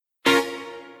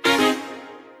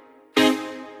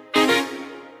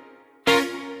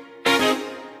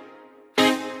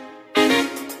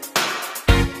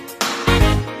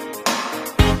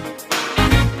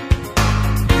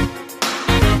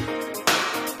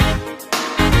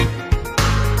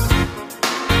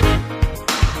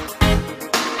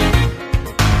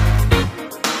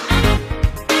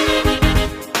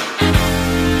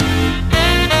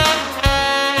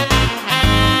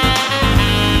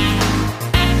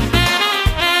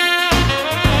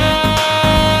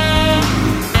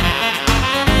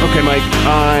Mike.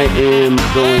 I am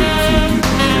going to do the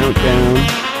countdown.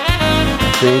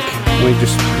 I think. Wait,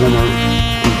 just one more.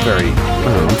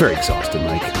 I'm very exhausted,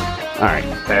 Mike. All right.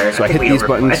 Fair. So I hit these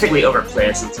buttons. I think we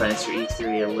overplanned sometimes for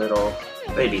E3 a little.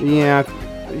 Maybe. Yeah.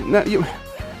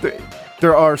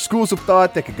 There are schools of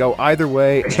thought that could go either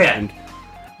way. Yeah. And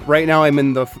right now I'm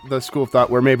in the school of thought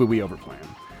where maybe we overplan.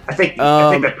 I think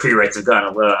the pre-writes have gone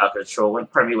a little out of control. One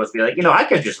part of me was be like, I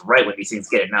could just write when these things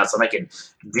get announced, and I can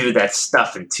do that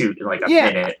stuff in a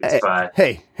minute. It's fine.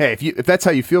 Hey, if that's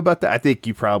how you feel about that, I think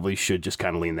you probably should just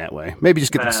kind of lean that way. Maybe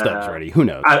just get the stubs ready. Who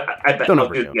knows? I bet. Don't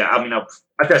overdo.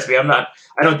 Trust me, I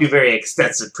don't do very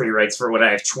extensive pre-writes for when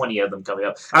I have 20 of them coming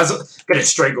up. I was gonna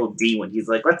strangle D when he's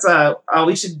like,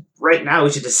 we should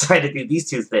decide to do these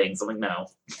two things. I'm like, no,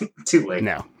 too late.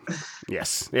 No.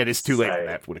 Yes, it is too late for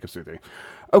that when it comes to the.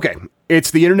 Okay,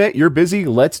 it's the internet. You're busy.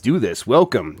 Let's do this.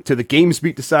 Welcome to the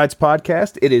GamesBeat Decides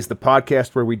podcast. It is the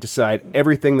podcast where we decide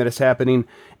everything that is happening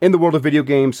in the world of video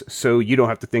games so you don't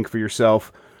have to think for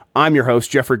yourself. I'm your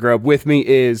host, Jeffrey Grubb. With me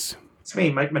is... It's me,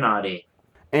 Mike Minotti.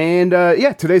 And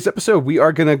today's episode, we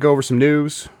are going to go over some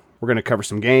news. We're going to cover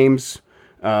some games.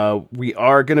 We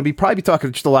are going to be probably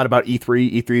talking just a lot about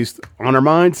E3. E3's on our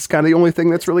minds. It's kind of the only thing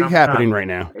that's really happening right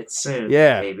now. It's soon,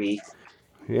 baby.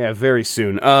 Yeah, very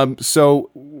soon.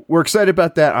 So we're excited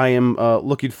about that. I am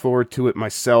looking forward to it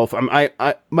myself. Mike,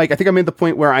 I think I'm at the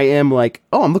point where I am like,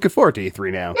 I'm looking forward to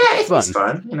E3 now. Yeah, it's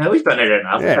fun. We've done it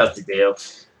enough. Yeah. Enough to do.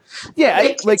 Yeah,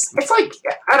 it's like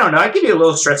I don't know. I can be a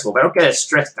little stressful, but I don't get as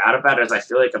stressed out about it as I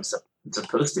feel like I'm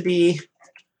supposed to be,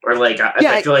 or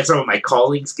I feel like some of my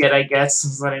colleagues get. I guess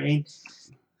is what I mean.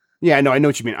 Yeah, no, I know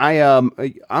what you mean.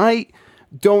 I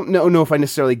don't know if I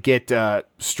necessarily get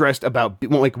stressed about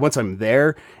once I'm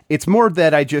there. It's more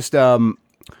that I just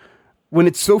when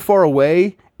it's so far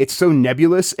away, it's so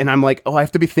nebulous, and I'm like, I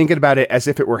have to be thinking about it as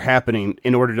if it were happening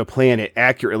in order to plan it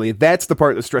accurately. That's the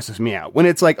part that stresses me out. When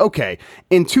it's like, okay,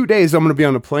 in 2 days I'm going to be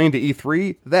on a plane to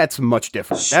E3, that's much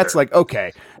different. Sure. That's like,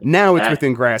 okay, now it's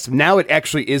within grasp. Now it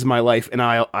actually is my life, and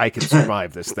I can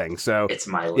survive this thing. So it's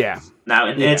my life. Yeah.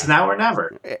 It's now or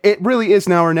never. It really is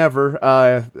now or never,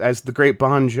 as the great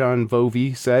Bon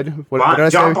Jovi said. What did I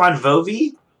say? Bon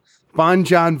Jovi? Bon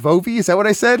Jovi? Is that what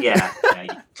I said? Yeah.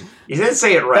 You didn't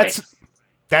say it right.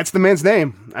 That's the man's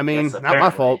name. I mean, not my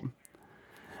fault.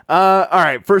 All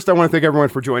right. First, I want to thank everyone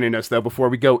for joining us, though, before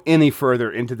we go any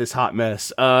further into this hot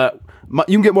mess.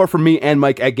 You can get more from me and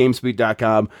Mike at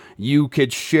GamesBeat.com. You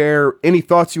could share any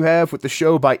thoughts you have with the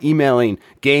show by emailing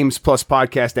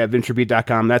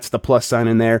gamespluspodcast@venturebeat.com. That's the plus sign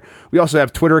in there. We also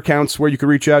have Twitter accounts where you can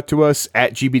reach out to us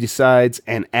at GBDecides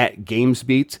and at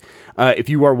GamesBeat. If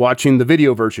you are watching the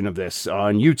video version of this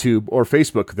on YouTube or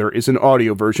Facebook, there is an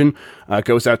audio version. It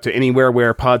goes out to anywhere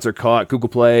where pods are caught, Google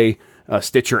Play,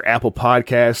 Stitcher, Apple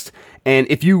Podcast. And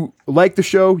if you like the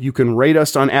show, you can rate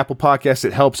us on Apple Podcasts.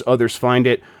 It helps others find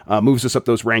it, moves us up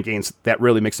those rankings. That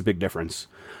really makes a big difference.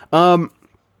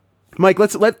 Mike,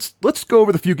 let's go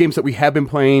over the few games that we have been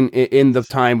playing in the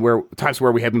times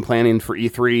where we have been planning for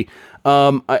E3.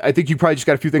 I think you probably just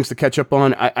got a few things to catch up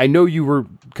on. I know you were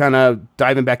kind of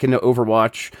diving back into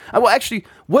Overwatch. Well, actually,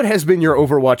 what has been your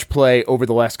Overwatch play over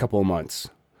the last couple of months?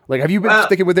 Like, have you been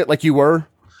sticking with it like you were?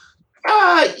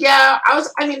 Yeah, I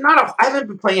haven't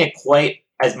been playing it quite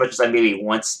as much as I maybe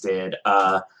once did.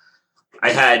 I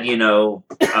had,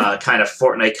 kind of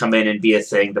Fortnite come in and be a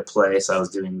thing to play, so I was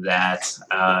doing that.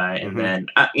 And then,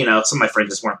 some of my friends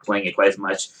just weren't playing it quite as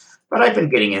much. But I've been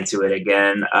getting into it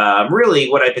again. Really,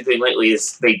 what I've been doing lately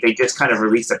is they just kind of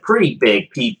released a pretty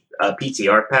big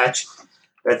PTR patch.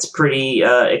 That's pretty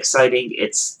exciting.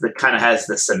 Kind of has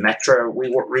the Symmetra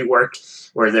rework,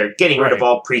 where they're getting rid of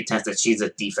all pretense that she's a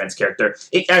defense character.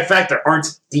 In fact, there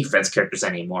aren't defense characters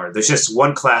anymore. There's just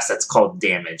one class that's called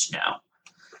damage now,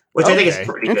 which I think is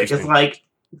pretty good. It's like,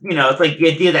 it's like the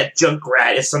idea that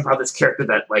Junkrat is somehow this character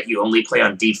that you only play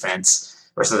on defense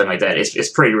or something like that. It's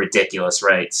pretty ridiculous,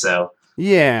 right? So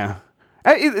yeah,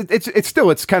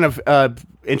 it's kind of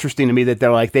interesting to me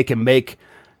that they can make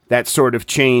that sort of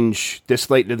change this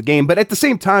late into the game. But at the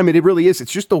same time, it really is.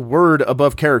 It's just a word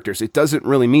above characters. It doesn't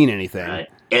really mean anything. Right.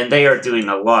 And they are doing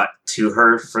a lot to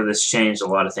her for this change. A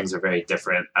lot of things are very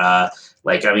different. A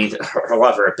lot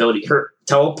of her ability, her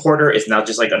teleporter is now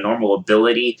just like a normal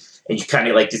ability. And you kind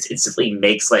of just instantly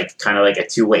makes kind of a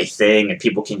two-way thing. And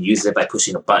people can use it by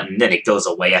pushing a button. Then it goes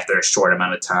away after a short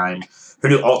amount of time. Her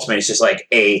new ultimate is just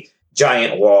a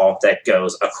giant wall that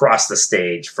goes across the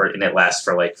stage and it lasts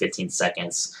for 15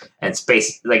 seconds, and it's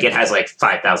basically it has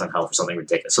 5,000 health or something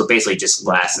ridiculous. So it basically just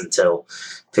lasts until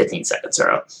 15 seconds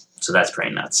are up. So that's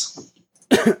pretty nuts.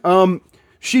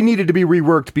 she needed to be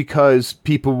reworked because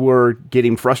people were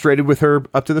getting frustrated with her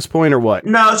up to this point, or what?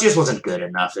 No, she just wasn't good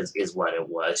enough. Is what it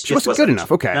was. She wasn't good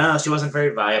enough. Okay. No, she wasn't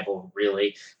very viable.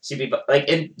 Really,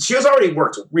 and she was already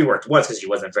reworked once because she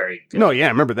wasn't very good. No, yeah, I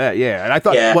remember that. Yeah, and I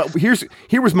thought, Yeah. well,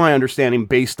 here was my understanding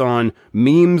based on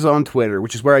memes on Twitter,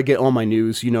 which is where I get all my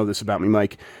news. You know this about me,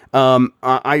 Mike.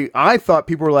 I thought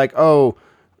people were like, oh,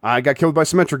 I got killed by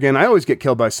Symmetra again. I always get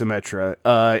killed by Symmetra.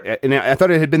 And I thought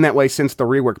it had been that way since the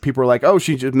rework. People were like, oh,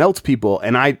 she just melts people.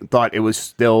 And I thought it was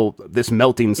still this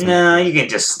melting Symmetra. No, you can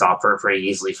just stop her pretty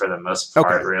easily for the most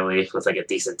part, really, with like a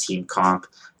decent team comp.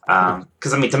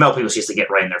 Because, I mean, to melt people, she has to get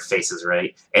right in their faces,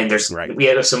 right? And we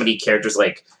have so many characters,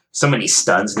 like, so many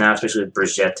stuns now, especially with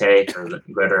Brigitte, or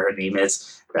whatever her name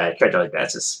is. That character like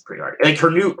that's just pretty hard. Like,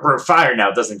 her fire now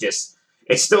doesn't just...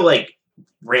 It's still, like,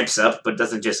 ramps up, but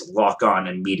doesn't just lock on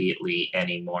immediately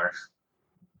anymore.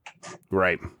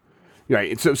 Right.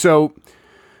 So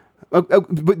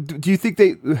but do you think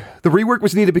the rework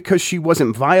was needed because she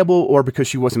wasn't viable or because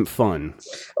she wasn't fun?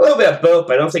 A little bit of both,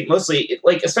 but I don't think mostly,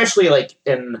 like, especially like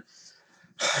in,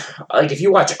 like, if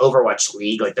you watch Overwatch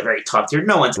League, like the very top tier,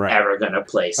 no one's ever gonna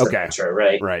play Symmetra,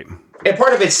 right? Right. And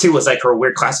part of it too was like her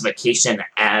weird classification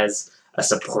as a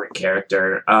support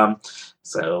character.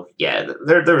 So yeah,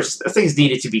 there's things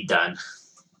needed to be done.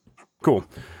 Cool.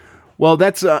 Well,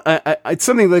 that's it's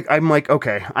something like I'm like,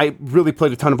 okay, I really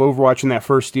played a ton of Overwatch in that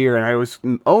first year, and I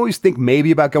always think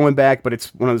maybe about going back, but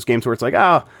it's one of those games where it's like,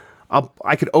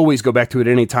 I could always go back to it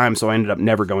at any time, so I ended up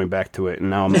never going back to it,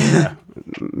 and now I'm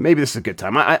maybe this is a good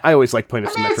time. I always like playing a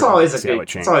Symmetra. It's always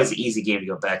it's always an easy game to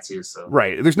go back to. So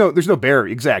right, there's no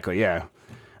barrier. Exactly, yeah.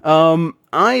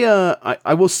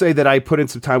 I will say that I put in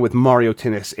some time with Mario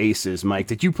Tennis Aces. Mike,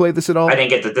 did you play this at all? I didn't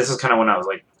get that. This is kind of when I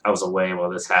was away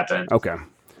while this happened. Okay.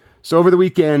 So over the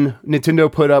weekend,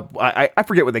 Nintendo put up, I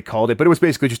forget what they called it, but it was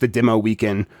basically just a demo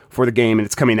weekend for the game, and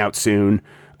it's coming out soon.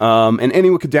 And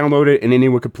anyone could download it, and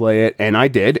anyone could play it, and I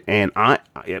did, and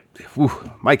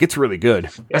Mike, it's really good.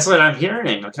 That's what I'm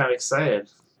hearing. I'm kind of excited.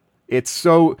 It's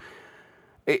so...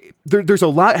 there's a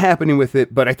lot happening with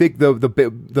it, but I think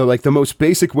the most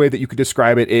basic way that you could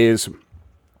describe it is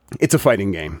it's a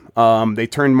fighting game. They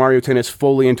turned Mario Tennis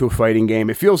fully into a fighting game.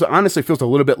 It honestly feels a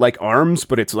little bit like ARMS,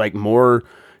 but it's like more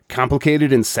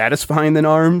complicated and satisfying than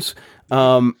ARMS.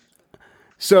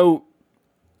 So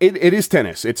it is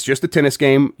tennis. It's just a tennis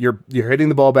game. You're hitting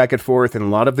the ball back and forth, and a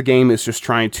lot of the game is just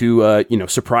trying to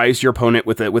surprise your opponent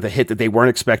with a hit that they weren't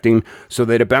expecting, so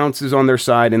that it bounces on their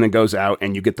side and then goes out,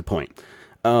 and you get the point.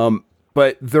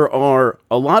 But there are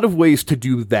a lot of ways to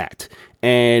do that,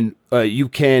 and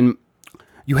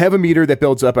you have a meter that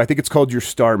builds up. I think it's called your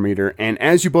star meter. And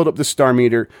as you build up the star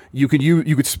meter, you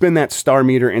could spin that star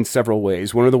meter in several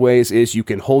ways. One of the ways is you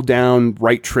can hold down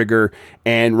right trigger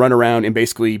and run around and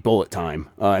basically bullet time.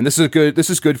 And this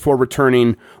is good for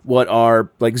returning what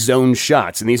are like zone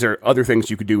shots. And these are other things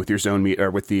you could do with your zone meter,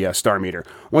 or with the star meter.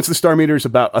 Once the star meter is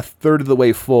about a third of the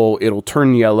way full, it'll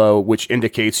turn yellow, which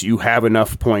indicates you have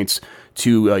enough points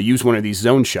to use one of these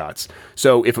zone shots.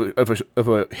 So if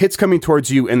a hit's coming towards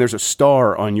you and there's a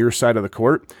star on your side of the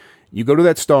court, you go to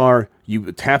that star, you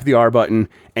tap the R button,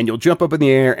 and you'll jump up in the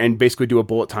air and basically do a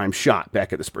bullet time shot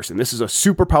back at this person. This is a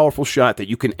super powerful shot that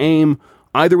you can aim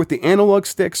either with the analog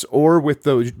sticks or with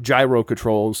those gyro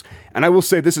controls. And I will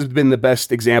say this has been the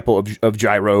best example of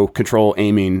gyro control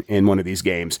aiming in one of these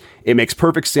games. It makes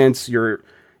perfect sense.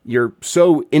 You're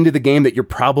so into the game that you're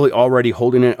probably already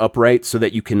holding it upright so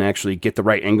that you can actually get the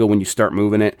right angle when you start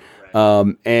moving it.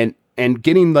 Right. And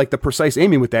getting like the precise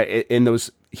aiming with that in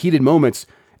those heated moments,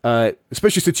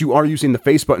 especially since you are using the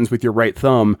face buttons with your right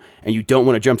thumb and you don't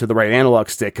want to jump to the right analog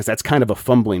stick because that's kind of a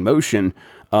fumbling motion,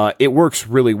 it works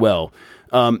really well.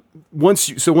 Once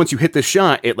you hit the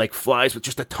shot, it like flies with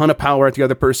just a ton of power at the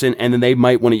other person, and then they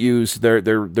might want to use their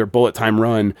bullet time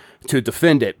run to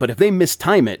defend it. But if they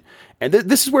mistime it, and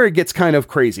this is where it gets kind of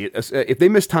crazy. If they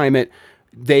mistime it,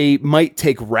 they might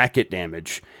take racket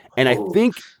damage. And I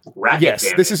think, yes,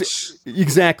 damage. This is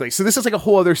exactly. So this is like a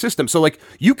whole other system. So like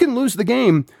you can lose the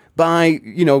game by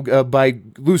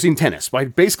losing tennis, by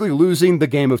basically losing the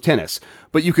game of tennis.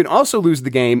 But you can also lose the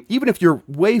game, even if you're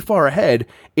way far ahead,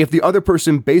 if the other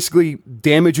person basically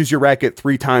damages your racket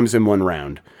 3 times in one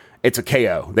round. It's a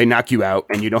KO. They knock you out,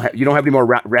 and you don't have any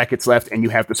more rackets left, and you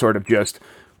have to sort of just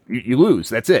you lose.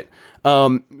 That's it.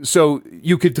 So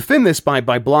you could defend this by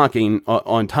blocking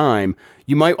on time.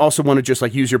 You might also want to just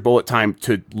like use your bullet time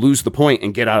to lose the point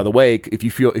and get out of the way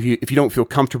if you don't feel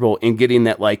comfortable in getting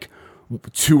that like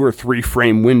 2 or 3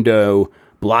 frame window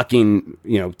blocking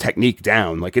technique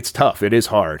down. Like it's tough. It is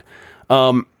hard.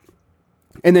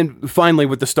 And then finally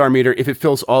with the star meter, if it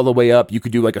fills all the way up, you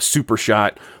could do like a super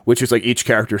shot, which is like each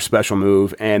character's special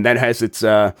move. And that has its,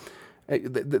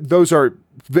 those are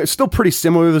still pretty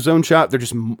similar to the zone shot. They're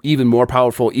just even more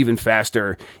powerful, even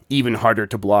faster, even harder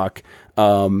to block.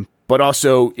 But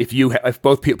also if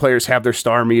both players have their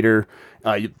star meter,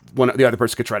 the other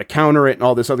person could try to counter it and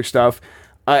all this other stuff.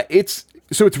 It's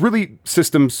really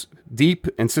systems deep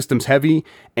and systems heavy,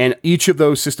 and each of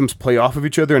those systems play off of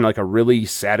each other in like a really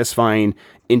satisfying,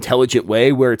 intelligent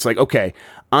way where it's like, okay,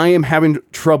 I am having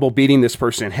trouble beating this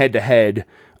person head to head.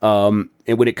 And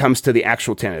when it comes to the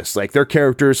actual tennis, like their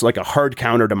character's like a hard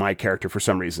counter to my character for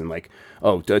some reason. Like,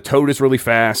 Toad is really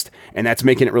fast, and that's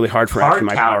making it really hard for actually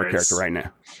my power character right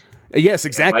now. Yes,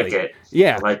 exactly. I like it.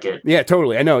 Yeah. I like it. Yeah,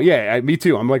 totally. I know. Yeah, me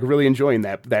too. I'm like really enjoying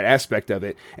that aspect of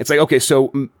it. It's like, okay,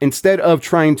 so instead of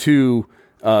trying to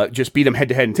just beat them head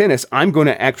to head in tennis, I'm going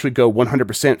to actually go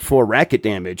 100% for racket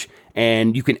damage,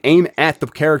 and you can aim at the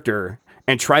character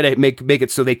and try to make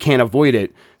it so they can't avoid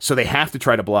it, so they have to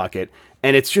try to block it.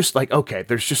 And it's just like, okay,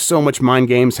 there's just so much mind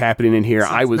games happening in here.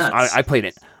 I played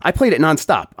it. I played it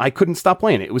nonstop. I couldn't stop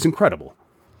playing it. It was incredible.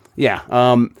 Yeah.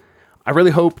 I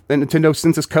really hope that Nintendo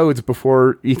sends us codes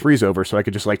before E3's over, so I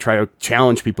could just like try to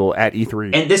challenge people at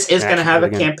E3. And this is going to have a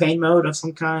campaign mode of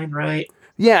some kind, right?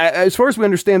 Yeah, as far as we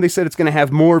understand, they said it's going to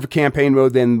have more of a campaign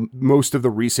mode than most of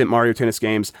the recent Mario Tennis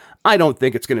games. I don't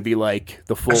think it's going to be like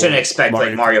the full. I shouldn't expect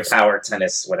like Mario Power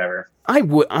Tennis, whatever. I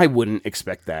wouldn't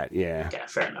expect that. Yeah. Yeah,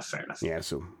 fair enough. Yeah,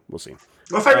 so we'll see.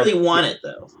 Well, if I really want it,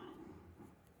 though.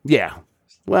 Yeah.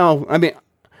 Well, I mean,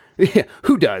 yeah,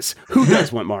 who does? Who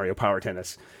does want Mario Power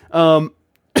Tennis? Yeah,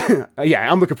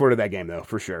 I'm looking forward to that game though,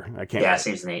 for sure. I can't. Yeah, it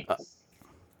seems neat.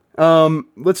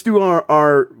 Let's do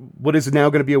our what is now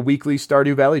going to be a weekly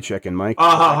Stardew Valley check-in, Mike.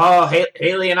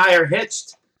 Haley and I are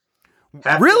hitched.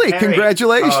 Really?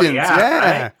 Congratulations! Oh,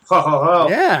 yeah. Right? Ho.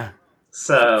 Yeah.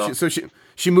 So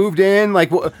she moved in. Like,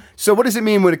 so what does it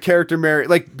mean when a character marry?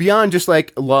 Like beyond just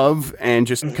like love and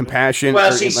just compassion.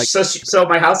 Well, so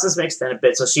my house is mixed in a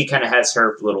bit, so she kind of has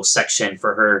her little section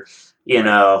for her. You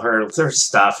know, her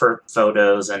stuff, her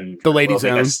photos, and the ladies'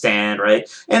 own stand, right?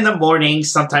 In the morning,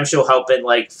 sometimes she'll help in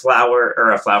like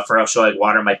she'll like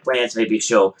water my plants. Maybe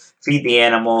she'll feed the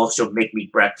animal. She'll make me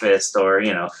breakfast, or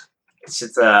it's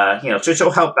just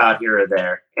she'll help out here or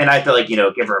there. And I feel like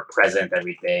give her a present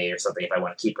every day or something if I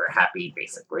want to keep her happy,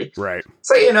 basically. Right.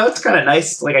 So it's kind of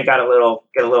nice. Like I get a little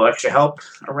extra help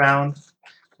around,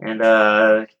 and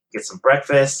get some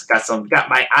breakfast. Got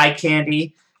my eye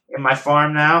candy in my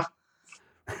farm now.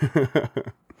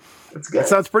 That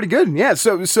sounds pretty good. Yeah.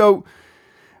 So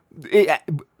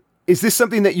is this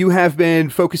something that you have been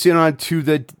focusing on to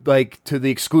the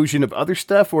exclusion of other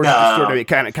stuff, or it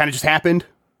kind of just happened?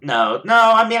 No.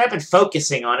 I mean, I've been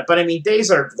focusing on it, but I mean,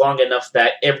 days are long enough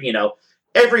that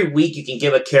every week you can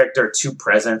give a character 2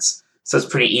 presents, so it's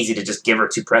pretty easy to just give her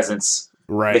 2 presents.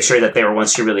 Right. Make sure that they were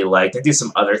ones she really liked, and do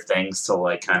some other things to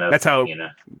like kind of. That's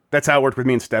how it worked with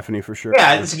me and Stephanie for sure.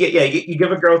 Yeah, you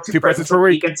give a girl 2 presents per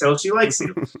week until she likes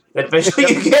you. Then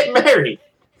eventually you get married.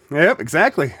 Yep,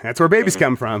 exactly. That's where babies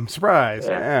come from. Surprise.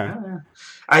 Yeah.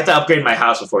 I have to upgrade my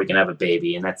house before we can have a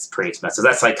baby, and that's pretty expensive.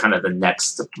 That's like kind of the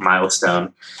next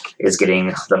milestone is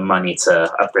getting the money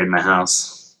to upgrade my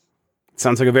house.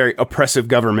 Sounds like a very oppressive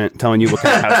government telling you what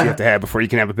kind of house you have to have before you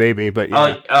can have a baby. But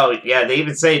yeah. Oh yeah, they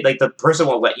even say like the person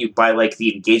won't let you buy like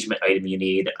the engagement item you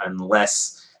need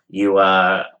unless you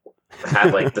have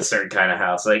like the certain kind of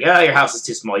house. Like, your house is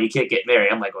too small, you can't get married.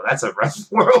 I'm like, well, that's a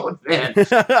rough world, man.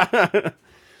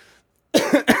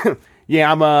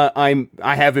 Yeah,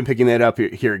 I have been picking that up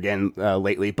here again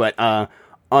lately, but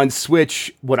on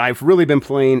Switch, what I've really been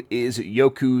playing is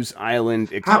Yoku's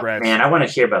Island Express. Oh, man, I want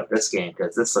to hear about this game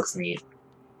because this looks neat.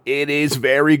 It is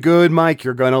very good, Mike.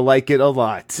 You're going to like it a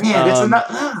lot.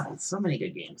 Man, so many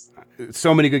good games.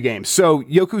 So many good games. So,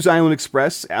 Yoku's Island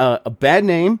Express, a bad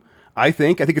name, I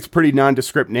think. I think it's a pretty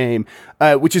nondescript name,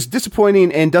 which is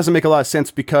disappointing and doesn't make a lot of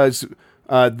sense because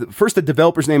the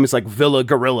developer's name is like Villa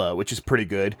Gorilla, which is pretty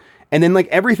good. And then like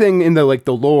everything in the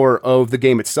lore of the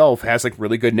game itself has like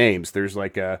really good names. There's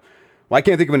like I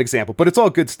can't think of an example, but it's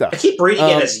all good stuff. I keep reading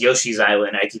it as Yoshi's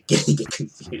Island. I keep getting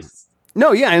confused.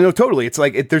 No, yeah, I know totally. It's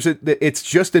like it's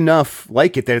just enough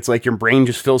like it that it's like your brain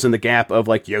just fills in the gap of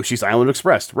like Yoshi's Island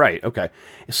Express. Right. Okay.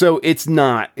 So it's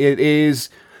not. It is.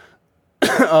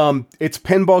 It's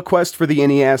Pinball Quest for the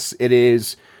NES. It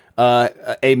is a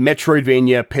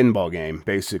Metroidvania pinball game,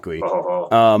 basically.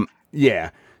 Yeah.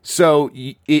 So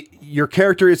your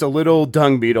character is a little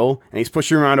dung beetle, and he's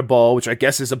pushing around a ball, which I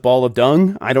guess is a ball of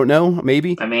dung. I don't know.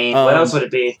 Maybe. I mean, what else would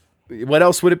it be? What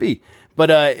else would it be?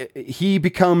 But he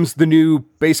becomes the new,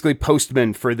 basically,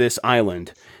 postman for this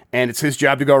island. and it's his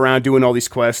job to go around doing all these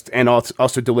quests and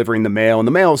also delivering the mail. And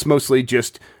the mail is mostly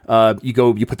just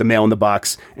you put the mail in the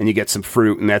box and you get some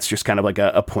fruit, and that's just kind of like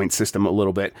a point system a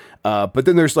little bit. But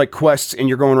then there's like quests, and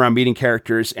you're going around meeting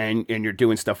characters and you're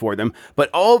doing stuff for them. But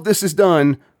all of this is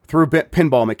done through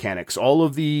pinball mechanics. All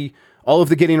of the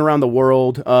getting around the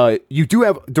world, you do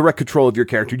have direct control of your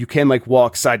character. You can like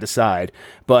walk side to side,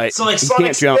 but so like you Sonic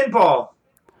can't jump. Spinball.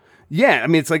 Yeah, I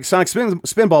mean it's like Sonic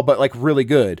Spinball, but like really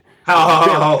good.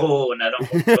 Oh, no,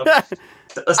 don't.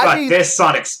 Let's not diss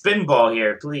Sonic Spinball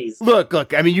here, please.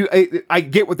 Look. I mean, I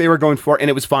get what they were going for, and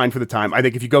it was fine for the time. I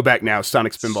think if you go back now,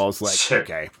 Sonic Spinball is like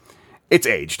okay. It's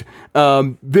aged.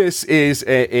 This is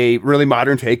a really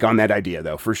modern take on that idea,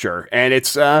 though, for sure. And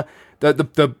it's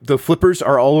the flippers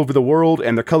are all over the world,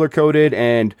 and they're color coded,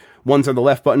 and one's on the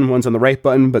left button, one's on the right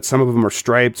button, but some of them are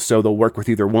striped, so they'll work with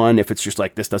either one. If it's just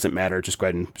like this doesn't matter, just go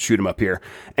ahead and shoot them up here.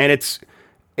 And it's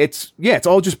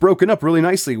all just broken up really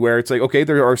nicely, where it's like okay,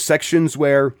 there are sections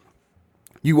where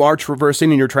you are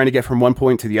traversing and you're trying to get from one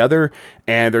point to the other,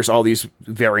 and there's all these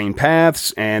varying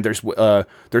paths, and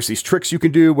there's these tricks you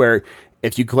can do where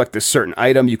if you collect this certain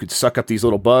item, you could suck up these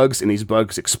little bugs, and these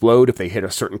bugs explode if they hit a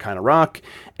certain kind of rock,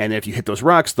 and if you hit those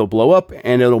rocks, they'll blow up,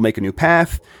 and it'll make a new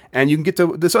path, and you can get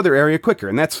to this other area quicker,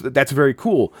 and that's very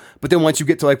cool. But then once you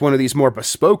get to like one of these more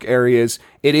bespoke areas,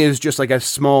 it is just like a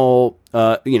small,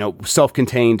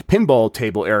 self-contained pinball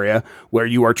table area where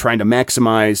you are trying to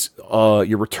maximize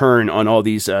your return on all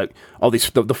these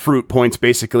the fruit points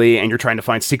basically, and you're trying to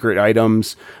find secret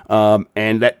items,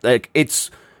 and that like it's.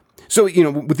 So,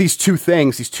 with these two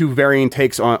things, these two varying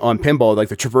takes on pinball, like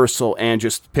the traversal and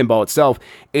just pinball itself,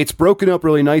 it's broken up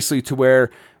really nicely to where,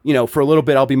 for a little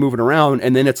bit I'll be moving around,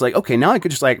 and then it's like, okay, now I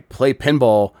could just like play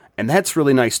pinball, and that's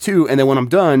really nice too. And then when I'm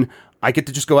done, I get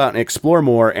to just go out and explore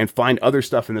more and find other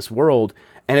stuff in this world.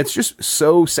 And it's just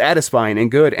so satisfying and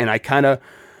good. And I got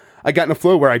in a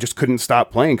flow where I just couldn't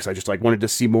stop playing because I just like wanted to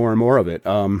see more and more of it.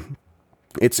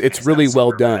 It's really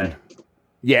well done. Bad.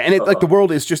 Yeah, and like the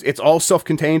world is just, it's all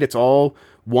self-contained. It's all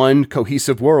one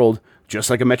cohesive world, just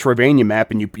like a Metroidvania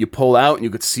map. And you pull out and you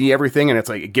could see everything. And it's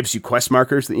like, it gives you quest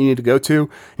markers that you need to go to. And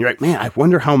you're like, man, I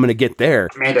wonder how I'm going to get there.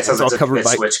 Man, that sounds like a good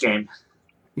Switch game.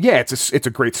 Yeah, it's a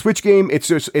great Switch game. It's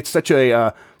such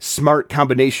a smart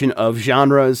combination of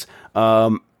genres.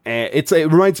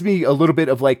 It reminds me a little bit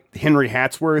of like Henry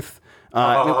Hatsworth.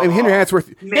 Henry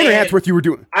Hatsworth, you were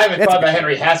doing. I haven't thought about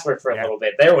Henry Hatsworth for a little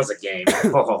bit. There was a game.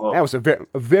 That was a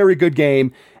very good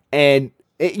game, and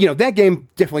that game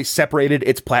definitely separated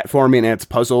its platforming and its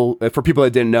puzzle. For people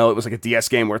that didn't know, it was like a DS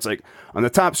game where it's like on the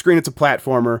top screen it's a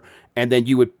platformer, and then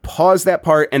you would pause that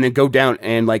part and then go down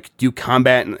and like do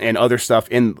combat and other stuff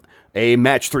in a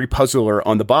match 3 puzzler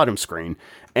on the bottom screen,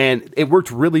 and it worked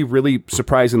really, really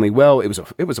surprisingly well. It was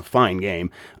a fine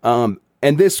game.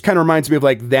 And this kind of reminds me of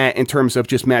like that in terms of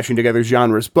just mashing together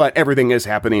genres, but everything is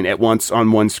happening at once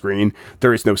on one screen.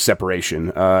 There is no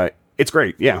separation. It's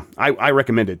great. Yeah, I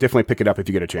recommend it. Definitely pick it up if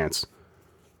you get a chance.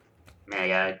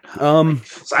 Man,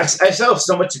 so I still have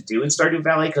so much to do in Stardew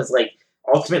Valley because like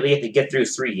ultimately you have to get through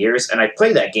 3 years, and I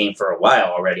played that game for a while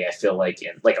already. I feel like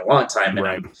in like a long time, and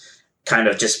I'm kind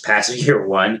of just past year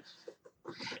 1.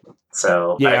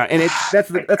 So yeah, and that's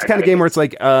the kind of game where it's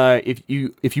like if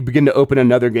you begin to open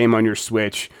another game on your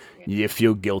Switch, you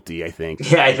feel guilty. I think.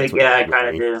 Yeah, I kind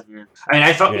of do. Yeah. I mean,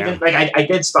 I felt like I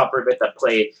did stop for a bit to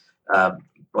play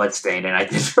Bloodstained, and I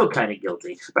did feel kind of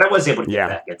guilty, but I was able to get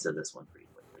back into this one pretty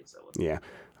quickly. So yeah.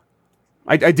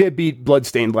 I did beat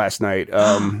Bloodstained last night.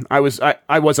 I was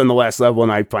on the last level,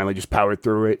 and I finally just powered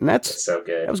through it, and that's so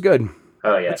good. That was good.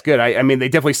 Oh yeah, that's good. I mean, they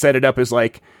definitely set it up as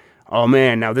like, oh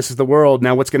man, now this is the world.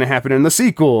 Now what's going to happen in the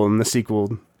sequel? And the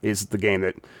sequel is the game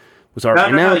that was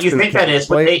already announced. No, you think that is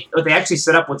what they actually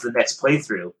set up with the next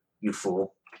playthrough, you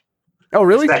fool. Oh,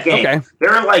 really? That game. Okay.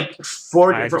 There are like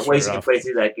 4 different ways you can play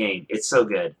through that game. It's so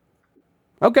good.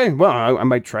 Okay, well, I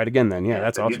might try it again then. Yeah,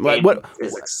 that's awesome. What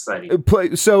is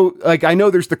exciting? So, like, I know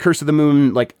there's the Curse of the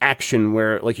Moon, like, action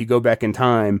where, like, you go back in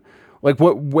time. Like,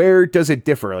 where does it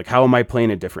differ? Like, how am I playing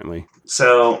it differently?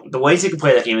 So, the ways you can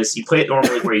play that game is you play it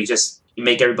normally where you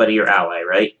make everybody your ally,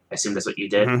 right? I assume that's what you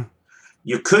did. Mm-hmm.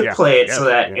 You could play it so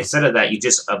that instead of that, you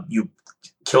just you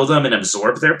kill them and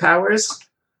absorb their powers,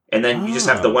 and then you just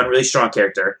have the one really strong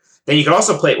character. Then you can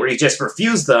also play it where you just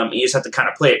refuse them, and you just have to kind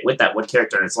of play it with that one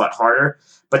character, and it's a lot harder.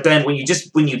 But then when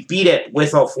you beat it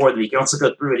with all 4 of them, you can also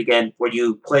go through it again where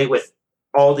you play with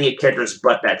all the characters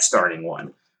but that starting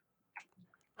one.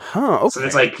 Huh. Okay. So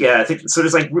there's like I think so.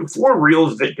 There's like 4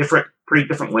 pretty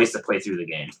different ways to play through the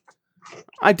game.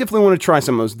 I definitely want to try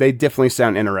some of those. They definitely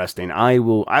sound interesting. I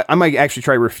might actually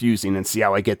try refusing and see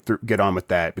how I get on with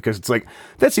that, because it's like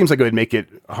that seems like it would make it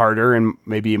harder and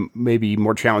maybe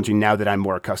more challenging now that I'm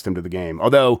more accustomed to the game.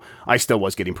 Although I still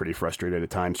was getting pretty frustrated at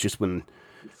times, just when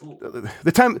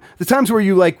the times where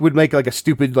you like would make like a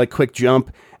stupid like quick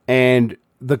jump and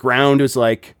the ground is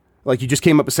like you just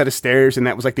came up a set of stairs and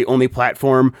that was like the only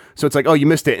platform. So it's like, oh, you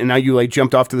missed it. And now you like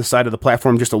jumped off to the side of the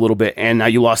platform just a little bit. And now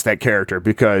you lost that character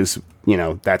because,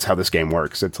 that's how this game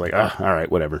works. It's like, all right,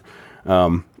 whatever.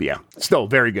 But yeah, still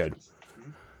very good.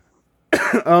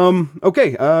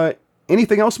 Okay.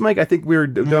 Anything else, Mike? I think we're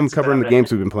done covering the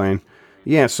games we've been playing.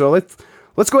 Yeah. So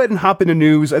let's go ahead and hop into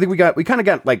news. I think we kind of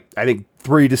got like, I think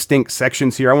 3 distinct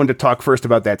sections here. I wanted to talk first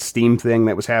about that Steam thing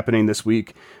that was happening this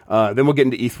week. Then we'll get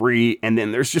into E3, and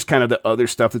then there's just kind of the other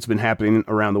stuff that's been happening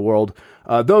around the world.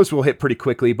 Those will hit pretty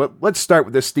quickly, but let's start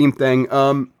with this Steam thing.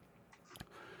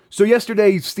 So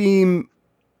yesterday, Steam,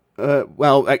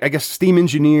 I guess Steam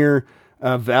engineer,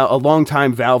 a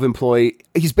longtime Valve employee,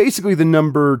 he's basically the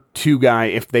number 2 guy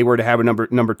if they were to have a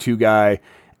number 2 guy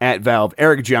at Valve,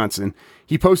 Eric Johnson.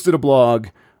 He posted a blog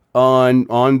on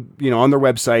their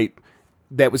website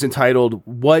that was entitled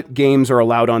 "What Games Are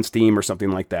Allowed on Steam" or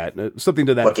something like that. Something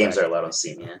to that What effect. games are allowed on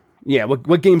Steam, yeah. Yeah,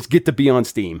 what games get to be on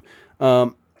Steam.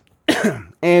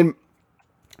 And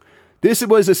this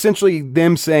was essentially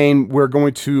them saying we're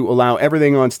going to allow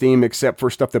everything on Steam except for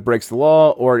stuff that breaks the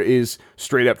law or is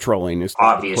straight up trolling. Is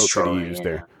obvious trolling.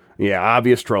 There. Yeah,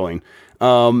 obvious trolling.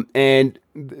 And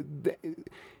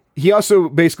he also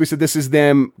basically said this is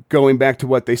them going back to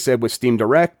what they said with Steam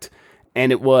Direct,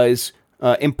 and it was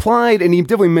implied, and he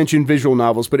definitely mentioned visual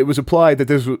novels, but it was implied that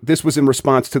this was in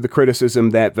response to the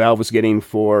criticism that Valve was getting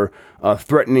for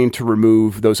threatening to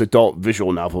remove those adult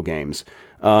visual novel games.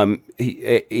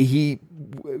 He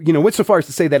went so far as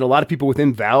to say that a lot of people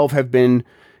within Valve have been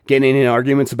getting in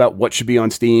arguments about what should be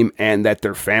on Steam, and that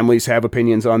their families have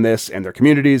opinions on this, and their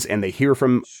communities, and they hear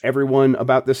from everyone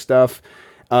about this stuff.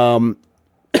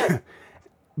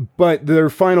 But their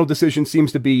final decision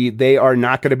seems to be they are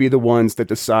not going to be the ones that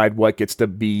decide what gets to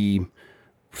be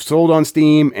sold on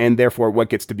Steam, and therefore what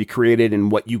gets to be created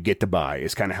and what you get to buy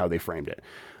is kind of how they framed it.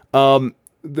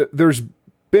 There's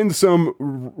been some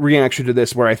reaction to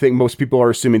this where I think most people are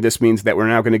assuming this means that we're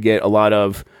now going to get a lot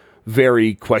of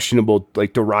very questionable,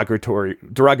 like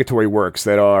derogatory works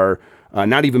that are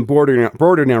not even bordering on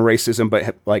racism,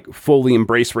 but like fully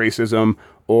embrace racism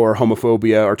or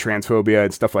homophobia or transphobia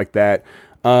and stuff like that.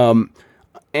 So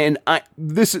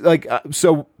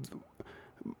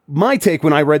my take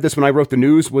when I read this, when I wrote the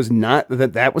news, was not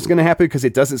that was going to happen, because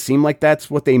it doesn't seem like that's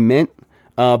what they meant.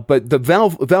 But the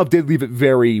Valve did leave it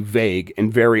very vague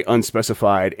and very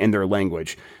unspecified in their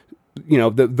language.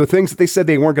 The things that they said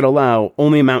they weren't going to allow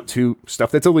only amount to stuff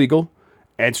that's illegal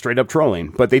and straight up trolling,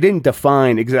 but they didn't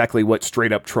define exactly what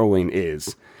straight up trolling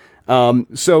is.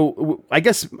 So I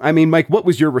guess, Mike, what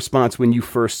was your response when you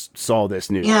first saw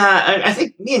this news? Yeah, I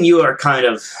think me and you are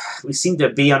we seem to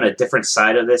be on a different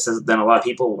side of this than a lot of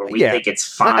people, where we think it's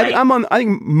fine. I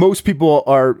think most people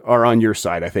are on your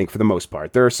side, I think, for the most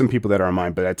part. There are some people that are on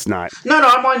mine, but that's not. No,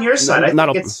 I'm on your side. I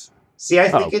think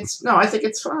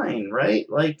it's fine, right?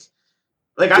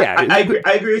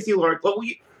 I agree with you, Lord. Well,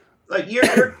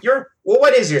 you're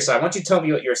what is your side? Why don't you tell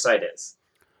me what your side is?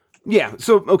 Yeah.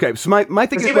 So okay. So my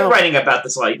thing is, you've been writing about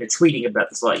this a lot. You've been tweeting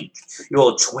about this a lot. You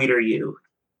old tweeter, you.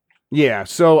 Yeah.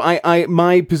 So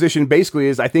my position basically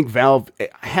is I think Valve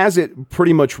has it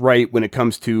pretty much right when it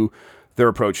comes to their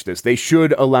approach to this. They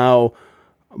should allow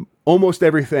almost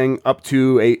everything up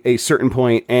to a certain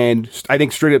point, and I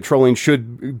think straight up trolling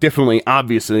should definitely,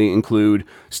 obviously, include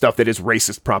stuff that is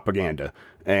racist propaganda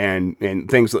and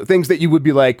things that you would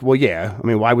be like, well, yeah.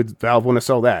 Why would Valve want to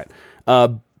sell that?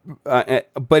 But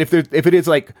if it is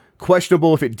like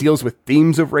questionable, if it deals with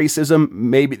themes of racism,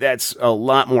 maybe that's a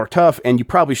lot more tough, and you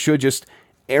probably should just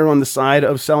err on the side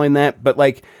of selling that. But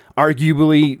like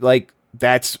arguably, like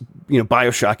that's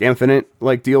BioShock Infinite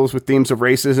like deals with themes of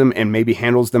racism and maybe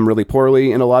handles them really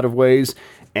poorly in a lot of ways,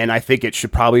 and I think it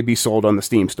should probably be sold on the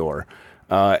Steam store.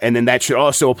 And then that should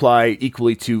also apply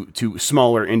equally to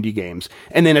smaller indie games.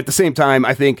 And then at the same time,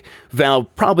 I think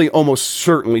Valve probably almost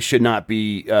certainly should not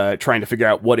be trying to figure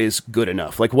out what is good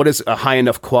enough. Like, what is a high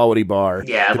enough quality bar?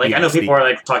 Yeah, like I know people are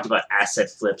like talking about asset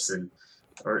flips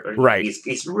or right.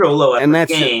 These real low effort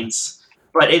games.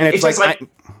 But it's just like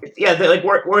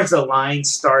where's the line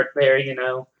start there?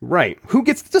 Right. Who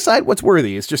gets to decide what's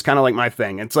worthy? It's just kind of like my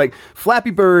thing. It's like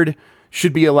Flappy Bird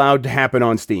should be allowed to happen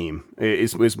on Steam,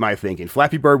 is my thinking.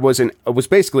 Flappy Bird was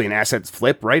basically an asset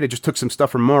flip, right? It just took some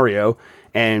stuff from Mario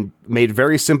and made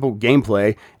very simple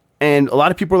gameplay And a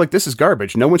lot of people are like, this is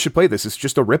garbage. No one should play this. It's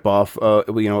just a ripoff,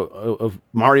 of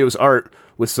Mario's art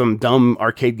with some dumb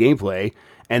arcade gameplay.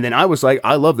 And then I was like,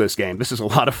 I love this game. This is a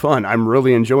lot of fun. I'm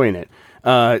really enjoying it.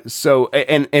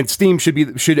 And Steam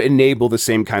should enable the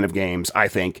same kind of games, I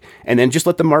think, and then just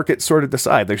let the market sort of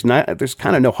decide. There's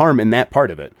kind of no harm in that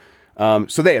part of it.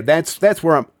 That's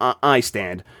where I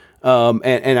stand.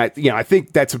 And I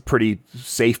think that's a pretty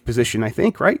safe position. I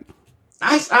think, right?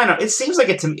 I don't know. It seems like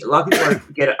it to me. A lot of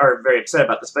people are very upset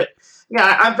about this, but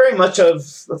yeah, I'm very much of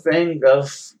the thing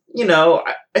of,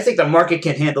 I think the market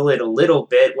can handle it a little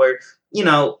bit where,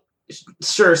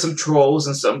 sure, some trolls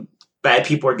and some bad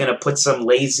people are going to put some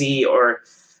lazy or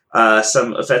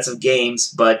some offensive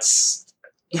games, but,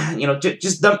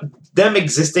 just them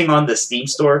existing on the Steam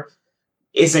store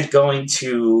isn't going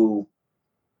to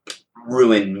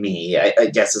ruin me, I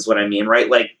guess is what I mean, right?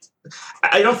 Like,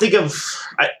 I don't think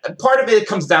part of it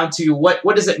comes down to what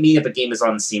does it mean if a game is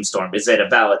on the Steam Storm? Is it a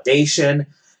validation?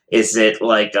 Is it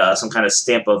like some kind of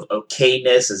stamp of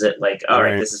okayness? Is it like, all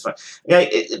right, this is fun? Yeah,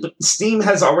 Steam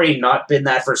has already not been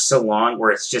that for so long, where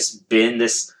it's just been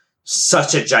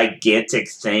such a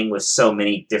gigantic thing with so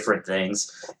many different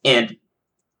things. And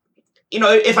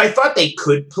if I thought they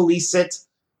could police it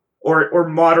or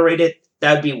moderate it,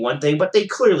 that'd be one thing, but they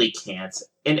clearly can't.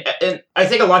 And I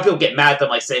think a lot of people get mad at them,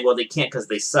 like saying, well, they can't because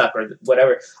they suck or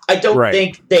whatever. I don't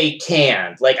think they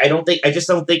can. Like, I just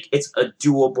don't think it's a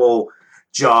doable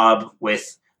job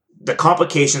with the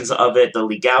complications of it, the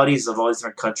legalities of all these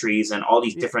different countries and all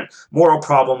these different moral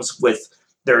problems with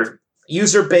their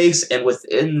user base and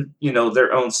within,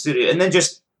 their own studio. And then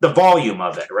just the volume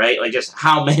of it, right? Like just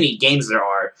how many games there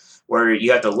are where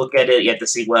you have to look at it, you have to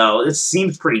see, well, this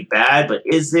seems pretty bad, but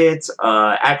is it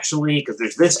actually? Because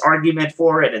there's this argument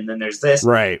for it, and then there's this.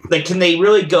 Right. Like, can they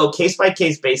really go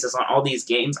case-by-case basis on all these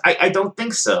games? I don't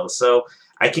think so. So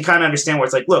I can kind of understand where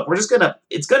it's like, look,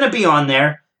 it's going to be on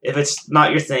there. If it's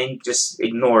not your thing, just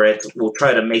ignore it. We'll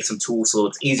try to make some tools so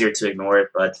it's easier to ignore it.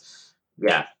 But,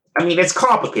 yeah. I mean, it's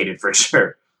complicated for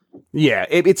sure. Yeah,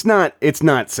 it's not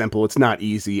simple. It's not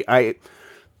easy. I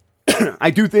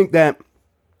do think that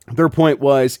their point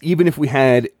was, even if we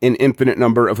had an infinite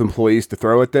number of employees to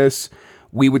throw at this,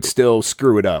 we would still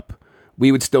screw it up.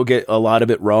 We would still get a lot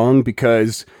of it wrong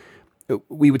because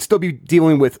we would still be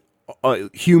dealing with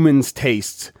humans'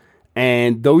 tastes,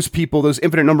 and those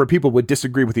infinite number of people would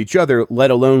disagree with each other,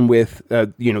 let alone with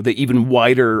the even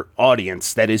wider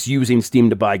audience that is using Steam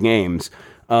to buy games.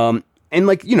 And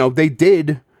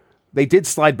they did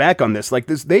slide back on this. Like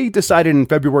this, they decided in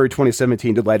February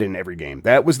 2017 to let in every game.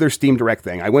 That was their Steam Direct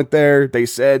thing. I went there. They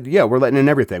said, "Yeah, we're letting in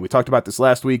everything." We talked about this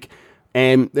last week,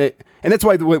 and that's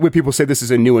why when people say this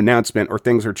is a new announcement or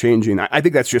things are changing, I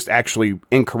think that's just actually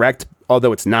incorrect.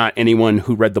 Although it's not anyone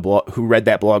who read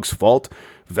that blog's fault.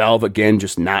 Valve, again,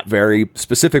 just not very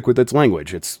specific with its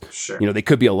language. It's sure. They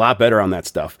could be a lot better on that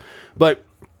stuff, but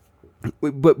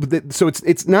so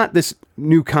it's not this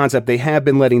new concept. They have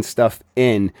been letting stuff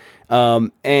in, but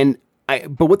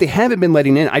what they haven't been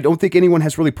letting in, I don't think anyone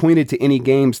has really pointed to any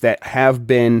games that have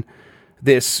been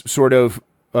this sort of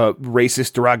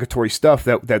racist, derogatory stuff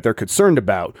that they're concerned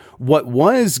about. What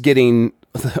was getting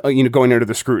going under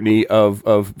the scrutiny of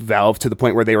Valve to the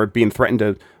point where they were being threatened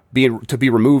to be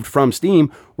removed from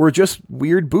Steam were just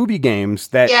weird booby games.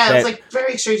 It's like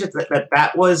very strange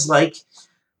that was like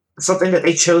something that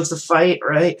they chose to fight,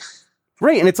 right?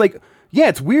 Right, and it's like, yeah,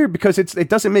 it's weird because it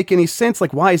doesn't make any sense.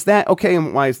 Like, why is that okay,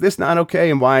 and why is this not okay,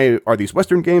 and why are these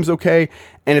Western games okay?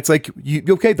 And it's like,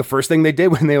 the first thing they did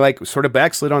when they like sort of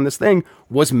backslid on this thing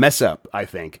was mess up, I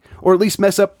think, or at least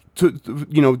mess up to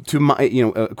my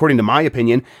according to my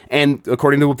opinion, and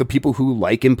according to the people who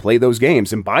like and play those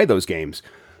games and buy those games.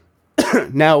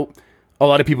 Now, a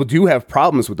lot of people do have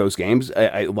problems with those games.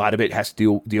 A lot of it has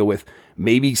to deal with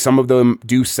maybe some of them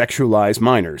do sexualize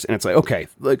minors. And it's like, okay,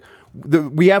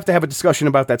 we have to have a discussion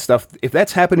about that stuff. If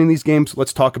that's happening in these games,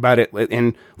 let's talk about it.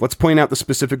 And let's point out the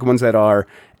specific ones that are.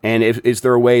 And is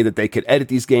there a way that they could edit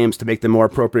these games to make them more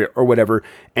appropriate or whatever?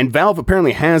 And Valve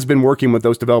apparently has been working with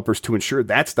those developers to ensure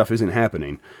that stuff isn't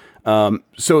happening.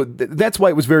 So that's why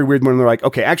it was very weird when they're like,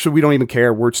 okay, actually, we don't even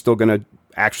care. We're still going to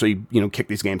actually, kick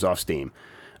these games off Steam.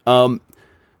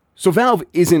 So Valve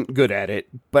isn't good at it,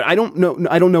 but I don't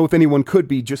know if anyone could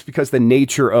be, just because the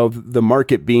nature of the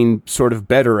market being sort of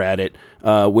better at it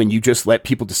when you just let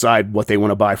people decide what they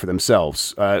want to buy for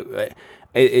themselves.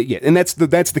 And that's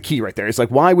the key right there. It's like,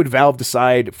 why would Valve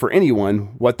decide for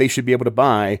anyone what they should be able to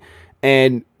buy?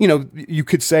 And, you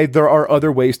could say there are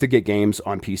other ways to get games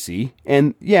on PC,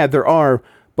 and yeah, there are,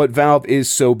 But Valve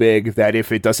is so big that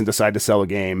if it doesn't decide to sell a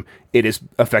game, it is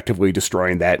effectively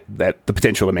destroying that the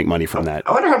potential to make money from that.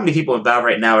 I wonder how many people in Valve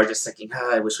right now are just thinking,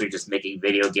 I wish we were just making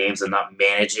video games and not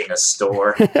managing a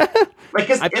store. Like,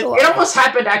 it almost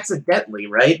happened accidentally,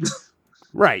 right?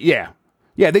 Right, yeah.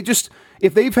 Yeah,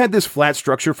 if they've had this flat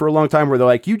structure for a long time where they're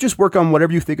like, you just work on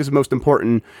whatever you think is most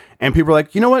important, and people are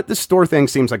like, you know what, this store thing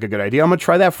seems like a good idea. I'm going to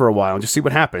try that for a while and just see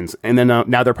what happens. And then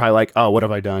now they're probably like, oh, what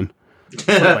have I done?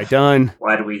 What have I done?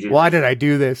 Why did I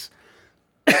do this?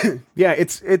 Yeah,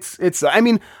 it's. I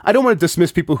mean, I don't want to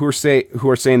dismiss people who are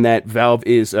saying that Valve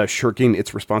is shirking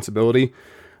its responsibility.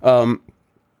 I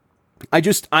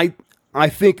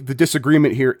think the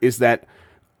disagreement here is that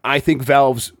I think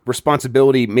Valve's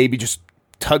responsibility maybe just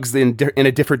tugs in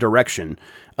a different direction.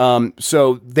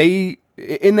 So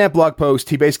in that blog post,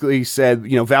 he basically said,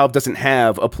 Valve doesn't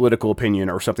have a political opinion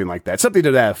or something like that, something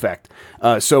to that effect.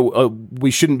 So we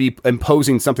shouldn't be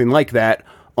imposing something like that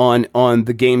on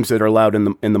the games that are allowed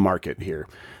in the market here.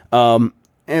 And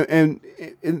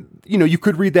you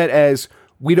could read that as,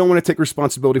 we don't want to take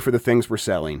responsibility for the things we're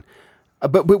selling.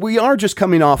 But we are just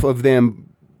coming off of them,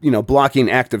 blocking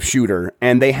active shooter,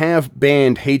 and they have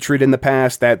banned Hatred in the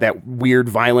past, that weird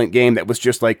violent game that was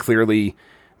just like clearly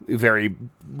very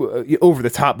over the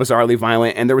top, bizarrely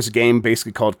violent. And there was a game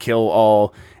basically called Kill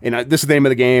All, and this is the name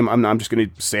of the game. I'm just going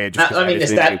to say it. Just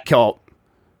Kill All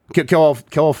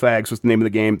Fags was the name of the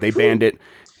game. They banned it.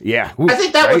 Yeah, I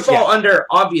think that would fall under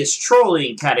obvious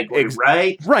trolling category,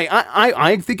 right? Right.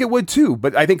 I think it would too,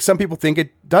 but I think some people think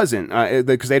it doesn't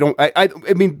because they don't. I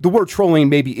mean, the word trolling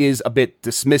maybe is a bit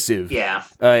dismissive. Yeah,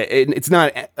 it's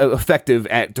not effective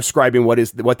at describing what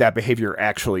that behavior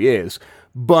actually is.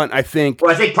 But I think.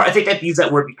 Well, I think I use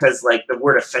that word because like the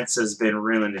word offensive has been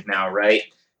ruined now, right?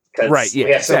 Right, yeah,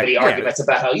 we have so many arguments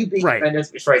about how you being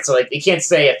offensive, right? So, like, you can't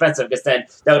say offensive because then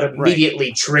that would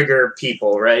immediately trigger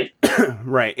people, right?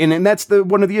 Right, and that's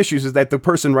one of the issues is that the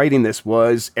person writing this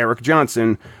was Eric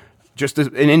Johnson, just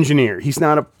an engineer. He's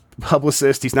not a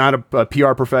publicist. He's not a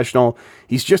PR professional.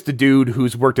 He's just a dude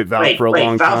who's worked at Valve for a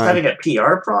long time. Valve's having a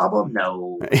PR problem?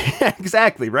 No.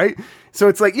 Exactly, right? So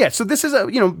it's like, so this is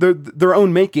their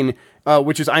own making.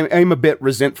 Which is I'm a bit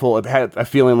resentful of a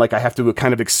feeling like I have to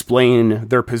kind of explain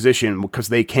their position because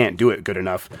they can't do it good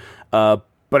enough. But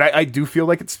I do feel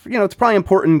like it's probably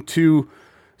important to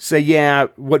say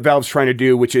what Valve's trying to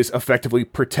do, which is effectively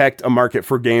protect a market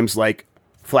for games like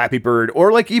Flappy Bird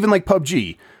or like even like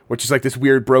PUBG, which is like this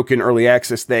weird broken early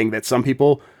access thing that some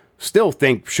people still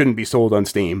think shouldn't be sold on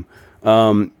Steam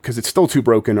because it's still too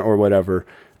broken or whatever.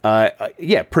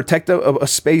 Protect a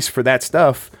space for that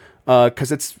stuff.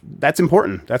 Because that's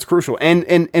important, that's crucial, and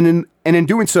in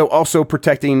doing so, also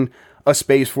protecting a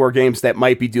space for games that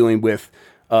might be dealing with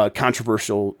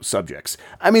controversial subjects.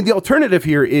 I mean, the alternative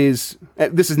here is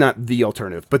this is not the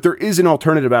alternative, but there is an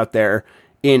alternative out there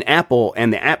in Apple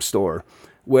and the App Store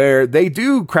where they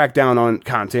do crack down on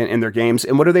content in their games,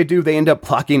 and what do? They end up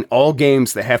blocking all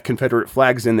games that have Confederate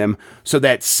flags in them, so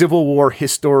that Civil War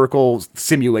historical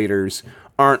simulators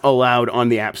aren't allowed on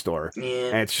the App Store. Yeah.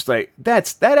 And it's just like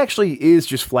that actually is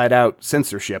just flat out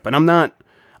censorship. And I'm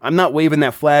not waving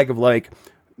that flag of like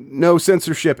no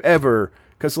censorship ever,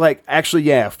 cuz like actually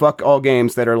fuck all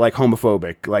games that are like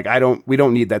homophobic. Like we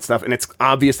don't need that stuff. And it's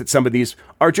obvious that some of these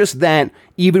are just that,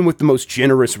 even with the most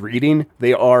generous reading,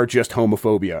 they are just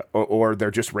homophobia or they're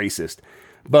just racist.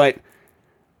 But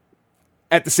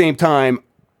at the same time,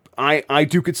 I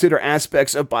do consider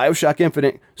aspects of BioShock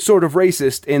Infinite sort of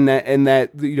racist in that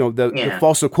the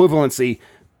false equivalency,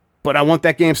 but I want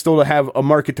that game still to have a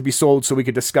market to be sold so we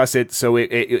could discuss it, so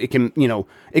it can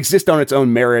exist on its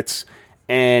own merits.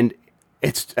 And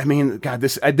this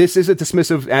is a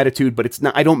dismissive attitude, but it's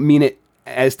not. I don't mean it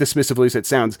as dismissively as it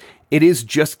sounds. It is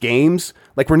just games.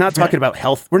 Like, we're not talking about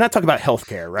health. We're not talking about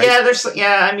healthcare, right?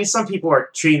 Yeah, I mean, some people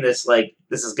are treating this like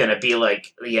this is going to be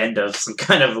like the end of some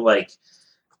kind of like,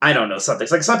 I don't know, something.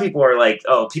 It's like some people are like,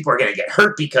 oh, people are going to get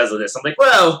hurt because of this. I'm like,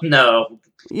 well, no.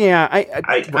 Yeah,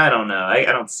 I don't know. I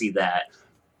don't see that.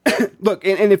 Look,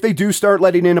 and if they do start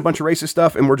letting in a bunch of racist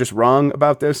stuff, and we're just wrong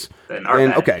about this, then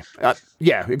bad. Okay,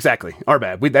 yeah, exactly, our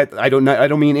bad. I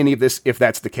don't mean any of this if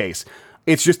that's the case.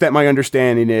 It's just that my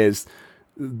understanding is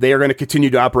they are going to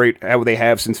continue to operate how they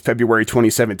have since February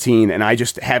 2017, and I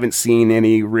just haven't seen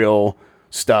any real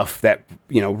stuff that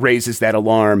raises that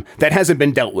alarm that hasn't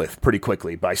been dealt with pretty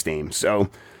quickly by Steam. So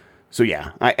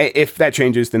yeah, if that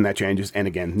changes, then that changes. And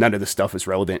again, none of this stuff is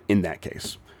relevant in that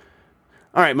case.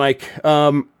 All right, Mike.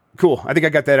 Cool. I think I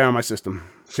got that out of my system.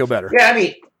 Feel better. Yeah, I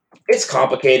mean, it's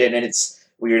complicated and it's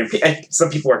weird. And some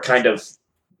people are kind of,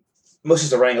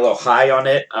 most are running a little high on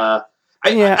it.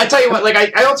 I tell you what, like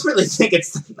I ultimately think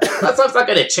that's not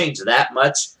going to change that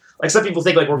much. Like some people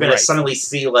think like we're going to suddenly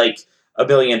see like a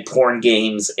billion porn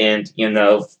games and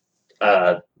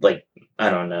like I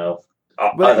don't know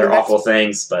other awful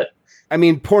things, but. I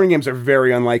mean, porn games are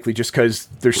very unlikely just because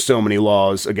there's so many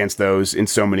laws against those in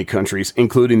so many countries,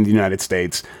 including the United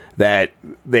States, that's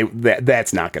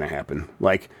not going to happen.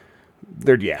 Like,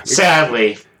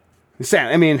 sadly.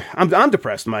 I mean, I'm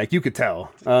depressed, Mike. You could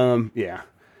tell. Yeah.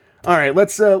 All right,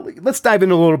 let's dive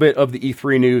into a little bit of the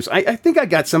E3 news. I think I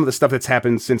got some of the stuff that's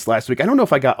happened since last week. I don't know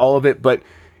if I got all of it, but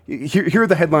here are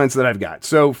the headlines that I've got.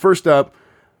 So first up.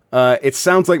 It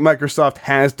sounds like Microsoft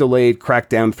has delayed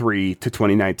Crackdown 3 to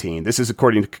 2019. This is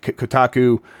according to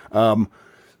Kotaku.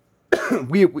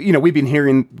 We've been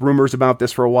hearing rumors about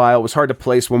this for a while. It was hard to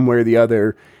place one way or the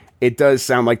other. It does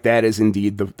sound like that is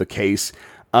indeed the case.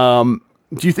 Do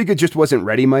you think it just wasn't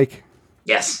ready, Mike?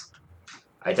 Yes.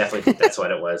 I definitely think that's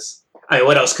what it was. I mean,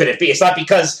 what else could it be? It's not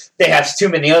because they have too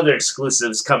many other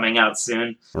exclusives coming out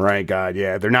soon. Right, God,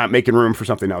 yeah. They're not making room for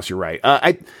something else. You're right.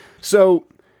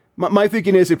 My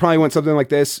thinking is it probably went something like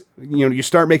this. You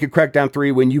start making Crackdown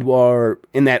 3 when you are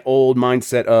in that old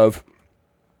mindset of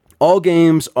all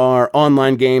games are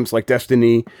online games like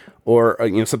Destiny or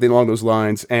something along those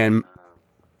lines, and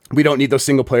we don't need those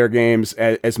single-player games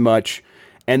as much.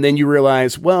 And then you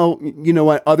realize, well, you know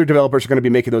what? Other developers are going to be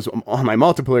making those online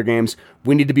multiplayer games.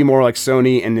 We need to be more like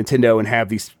Sony and Nintendo and have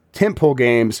these tentpole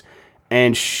games,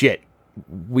 and shit,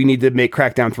 we need to make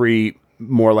Crackdown 3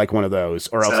 more like one of those,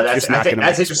 or else it's just not going to.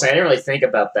 That's interesting. I didn't really think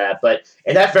about that,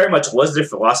 and that very much was their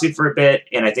philosophy for a bit,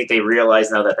 and I think they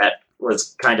realize now that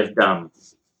was kind of dumb.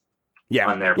 Yeah,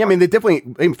 on their part. I mean, they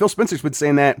definitely. Phil Spencer's been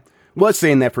saying that, was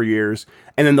saying that for years,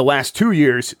 and then the last 2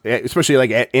 years, especially like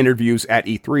at interviews at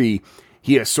E3,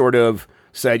 he has sort of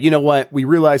said, you know what, we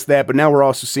realized that, but now we're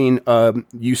also seeing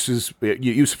use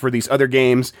for these other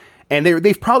games, and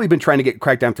they've probably been trying to get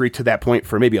Crackdown 3 to that point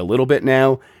for maybe a little bit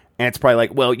now. And it's probably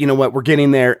like, well, you know what? We're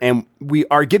getting there, and we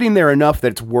are getting there enough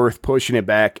that it's worth pushing it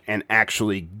back and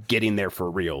actually getting there for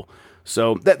real.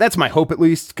 So that's my hope, at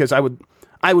least, because I would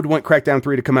want Crackdown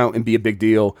 3 to come out and be a big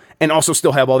deal, and also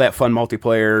still have all that fun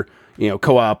multiplayer,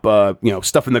 co-op,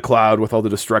 stuff in the cloud with all the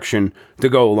destruction to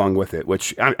go along with it,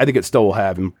 which I think it still will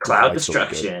have. Cloud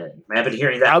destruction. I've been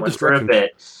hearing that one for a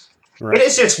bit. Right. It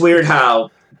is just weird how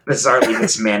bizarrely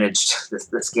mismanaged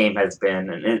this game has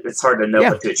been, and it's hard to know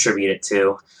what to attribute it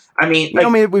to. I mean,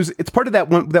 it's part of that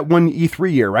one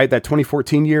E3 year, right? That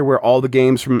 2014 year where all the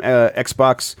games from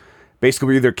Xbox basically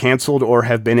were either canceled or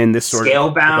have been in this sort of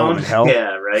Scalebound hell.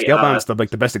 Yeah, right. Scalebound's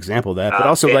the best example of that, but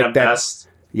also like that. Best.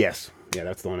 Yes, yeah,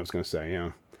 that's the one I was going to say.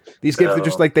 Yeah, these games are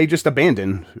just like they just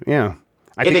abandoned. Yeah,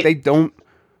 I think they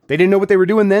didn't know what they were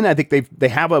doing then. I think they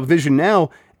have a vision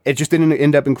now. It just didn't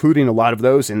end up including a lot of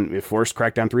those, and it forced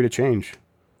Crackdown 3 to change.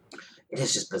 It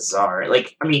is just bizarre.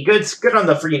 Like, I mean, good on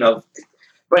the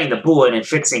biting the bullet and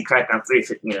fixing Crackdown 3 if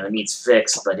it needs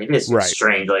fixed, but it is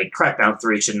strange. Like, Crackdown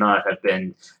 3 should not have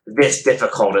been this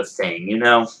difficult a thing,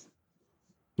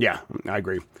 Yeah, I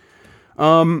agree.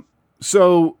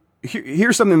 So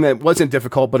here's something that wasn't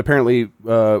difficult, but apparently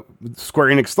Square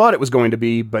Enix thought it was going to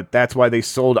be, but that's why they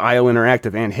sold IO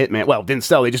Interactive and Hitman. Well, didn't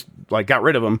sell, they just got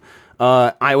rid of them.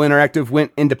 IO Interactive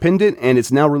went independent, and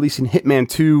it's now releasing Hitman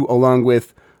 2 along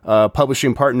with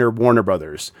publishing partner Warner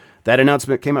Brothers. That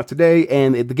announcement came out today,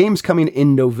 and the game's coming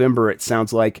in November, it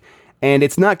sounds like, and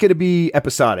it's not going to be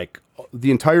episodic. The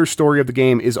entire story of the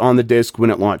game is on the disc when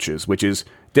it launches, which is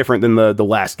different than the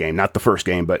last game, not the first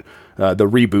game, but the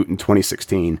reboot in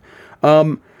 2016.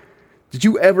 Did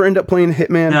you ever end up playing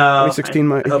Hitman? No,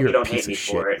 2016? I hope you don't hate me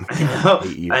for it.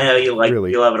 I know you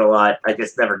you love it a lot. I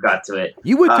just never got to it.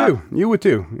 You would too. You would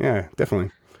too. Yeah, definitely.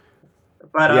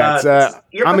 But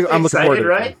you're I'm looking forward to it,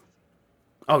 right?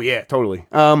 Oh yeah, totally.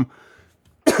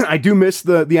 I do miss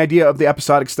the idea of the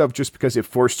episodic stuff just because it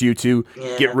forced you to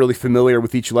get really familiar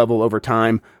with each level over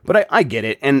time. But I get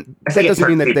it, and that doesn't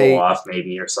mean that they off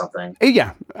maybe or something.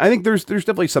 Yeah, I think there's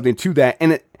definitely something to that,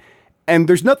 and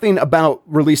there's nothing about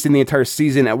releasing the entire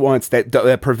season at once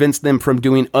that prevents them from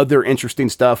doing other interesting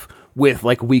stuff with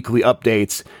like weekly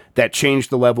updates that change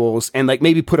the levels and like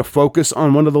maybe put a focus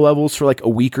on one of the levels for like a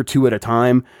week or two at a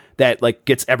time that like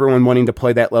gets everyone wanting to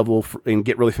play that level and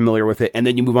get really familiar with it. And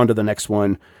then you move on to the next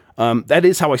one. That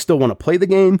is how I still want to play the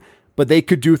game, but they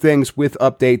could do things with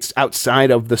updates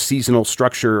outside of the seasonal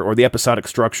structure or the episodic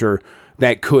structure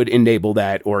that could enable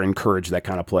that or encourage that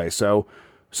kind of play. So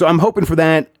I'm hoping for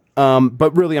that.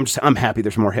 But really I'm happy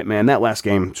there's more Hitman. That last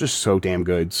game just so damn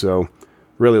good. So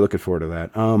really looking forward to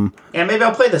that. Yeah, maybe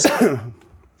I'll play this.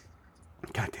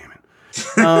 God damn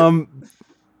it.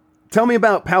 Tell me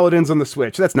about Paladins on the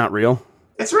Switch. That's not real.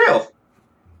 It's real.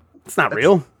 It's not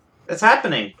real. It's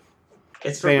happening.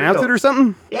 It's for They announced real. it or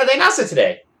something? Yeah, they announced it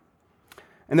today.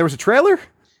 And there was a trailer?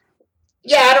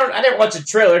 Yeah, I didn't watch the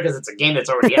trailer because it's a game that's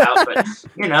already out, but,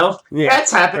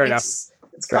 that's happening. It's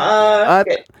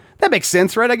that makes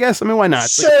sense, right, I guess? I mean, why not?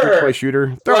 It's like a free-to-play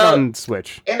shooter. Throw it on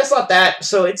Switch. And it's not that.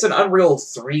 So it's an Unreal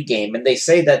 3 game, and they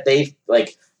say that they've,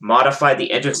 modified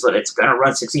the engine so that it's going to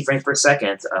run 60 frames per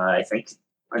second, I think,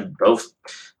 on both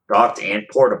docked and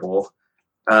portable.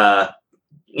 It's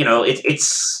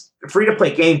a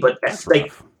free-to-play game, but it's a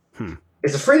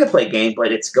free-to-play game,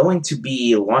 but it's going to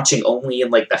be launching only in,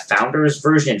 the Founders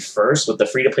version first, with the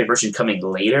free-to-play version coming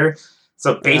later.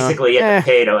 So basically, you have to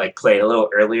pay to, play it a little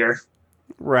earlier.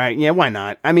 Right, yeah, why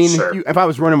not? I mean, if I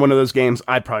was running one of those games,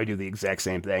 I'd probably do the exact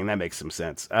same thing. That makes some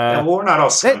sense. We're not all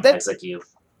scumbags like you.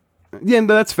 Yeah,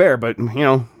 that's fair, but,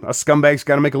 us scumbags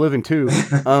got to make a living, too.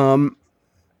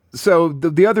 So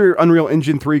the other Unreal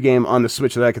Engine 3 game on the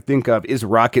Switch that I could think of is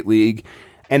Rocket League,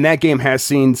 and that game has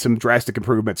seen some drastic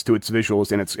improvements to its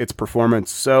visuals and its performance.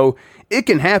 So it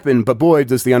can happen, but boy,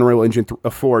 does the Unreal Engine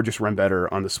 4 just run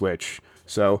better on the Switch.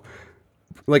 So...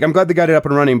 I'm glad they got it up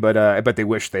and running, but I bet they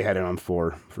wish they had it on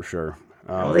 4 for sure.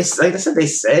 They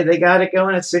say they got it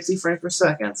going at 60 frames per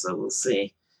second, so we'll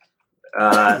see.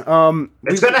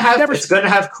 It's gonna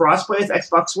have crossplay with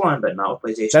Xbox One, but not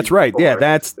with PlayStation. That's right. 4. Yeah,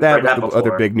 that's the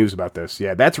other big news about this.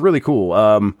 Yeah, that's really cool.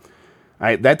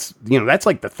 That's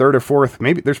like the third or fourth.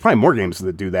 Maybe there's probably more games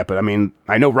that do that, but I mean,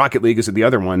 I know Rocket League is the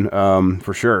other one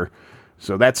for sure.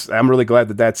 So I'm really glad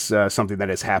that's something that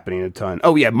is happening a ton.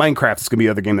 Oh yeah, Minecraft is gonna be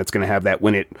the other game that's gonna have that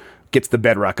when it gets the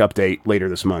Bedrock update later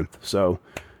this month. So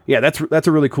yeah, that's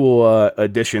a really cool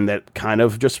addition that kind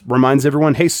of just reminds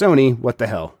everyone, hey Sony, what the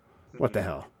hell?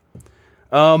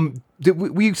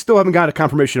 We still haven't got a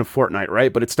confirmation of Fortnite,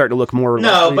 right? But it's starting to look more.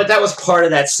 No, but that was part of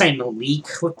that same leak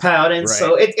with Paladin, right.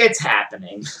 So it's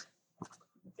happening.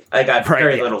 I got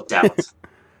very little doubt.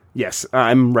 Yes,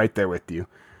 I'm right there with you.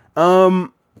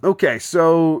 Okay,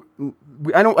 so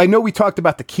I know we talked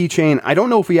about the keychain. I don't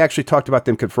know if we actually talked about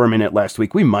them confirming it last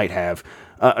week. We might have.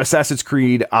 Assassin's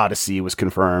Creed Odyssey was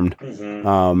confirmed.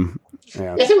 Mm-hmm.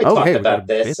 I think we talked about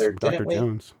this, or didn't we?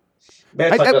 Jones.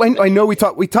 I know we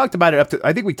talked about it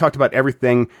I think we talked about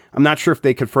everything. I'm not sure if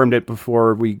they confirmed it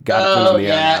before we got it. Oh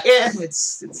yeah,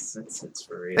 it's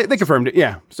for real. They confirmed it,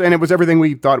 yeah. So and it was everything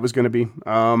we thought it was going to be.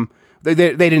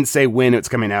 They didn't say when it's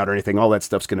coming out or anything. All that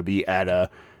stuff's going to be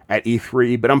at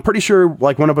E3, but I'm pretty sure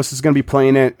one of us is going to be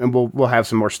playing it, and we'll have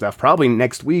some more stuff probably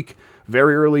next week,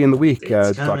 very early in the week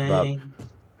to talk about.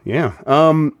 Yeah.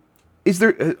 Is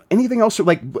there anything else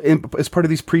as part of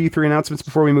these pre-E3 announcements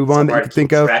before we move on that you can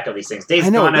think of? Track of these things. Days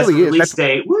Gone has release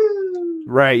date. Woo!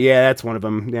 Right. Yeah, that's one of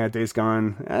them. Yeah, Days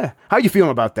Gone. How are you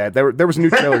feeling about that? There was a new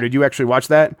trailer. Did you actually watch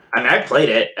that? I mean, I played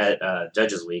it at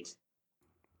Judges Week.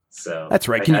 So that's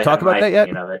right. Can you talk about that yet?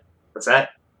 What's that?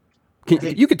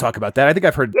 You could talk about that. I think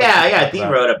I've heard. Yeah. Dean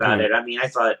wrote about it. I mean, I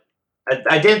thought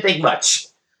I didn't think much.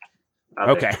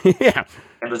 Okay. Yeah.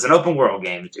 It was an open world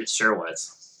game. It sure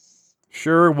was.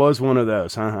 Sure was one of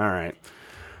those, huh? All right.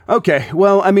 Okay.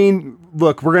 Well, I mean,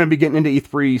 look, we're going to be getting into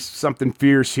E3 something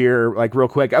fierce here, real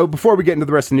quick. Before we get into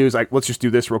the rest of the news, let's just do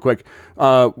this real quick.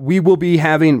 We will be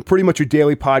having pretty much a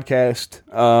daily podcast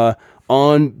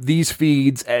on these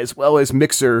feeds as well as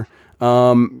Mixer.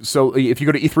 So if you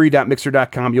go to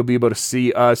e3.mixer.com, you'll be able to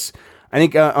see us. I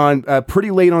think on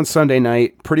pretty late on Sunday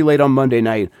night, pretty late on Monday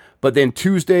night, but then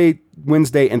Tuesday,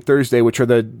 Wednesday, and Thursday, which are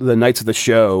the nights of the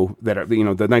show that are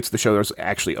the nights of the show that's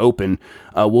actually open.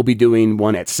 We'll be doing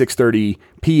one at 6:30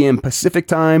 p.m. Pacific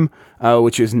time,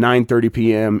 which is 9:30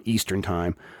 p.m. Eastern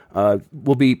time.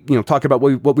 We'll be talking about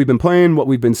what we've been playing, what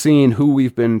we've been seeing, who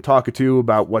we've been talking to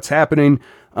about what's happening.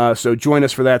 So join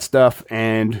us for that stuff,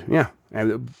 and yeah.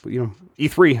 And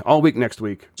E3 all week next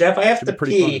week. Jeff, I have to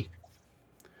pee.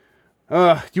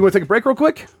 Do you want to take a break real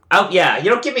quick? Oh yeah, you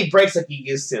don't give me breaks like you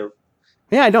used to.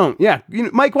 Yeah, I don't. Yeah,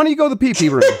 Mike, why don't you go to the pee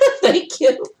room? Thank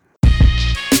you.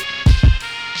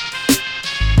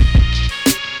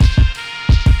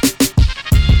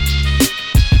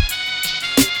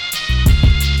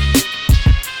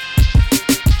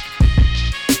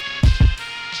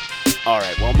 All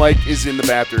right. While Mike is in the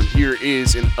bathroom, here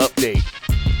is an update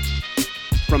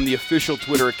from the official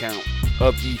Twitter account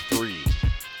of E3,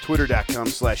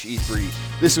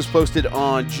 twitter.com/E3. This was posted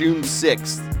on June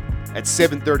 6th at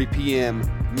 7:30 p.m.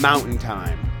 Mountain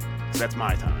Time. So that's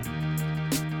my time.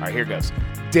 All right, here goes.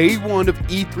 Day one of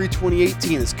E3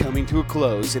 2018 is coming to a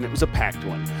close, and it was a packed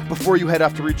one. Before you head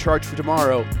off to recharge for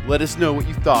tomorrow, let us know what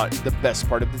you thought the best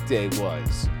part of the day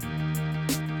was.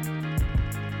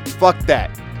 Fuck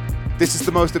that. This is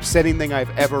the most upsetting thing I've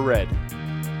ever read.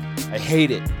 I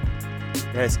hate it.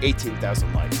 That has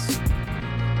 18,000 likes.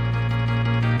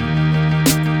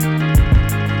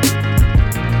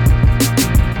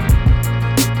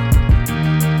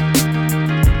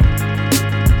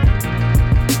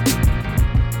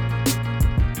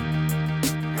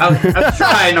 I was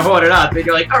trying to hold it up, and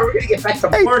you're like, "Oh, we're gonna get back to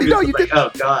Morgan." No, you like, oh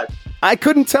God. I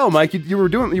couldn't tell, Mike. You were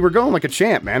going like a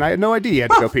champ, man. I had no idea you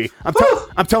had to go pee.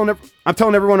 I'm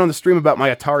telling everyone on the stream about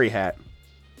my Atari hat.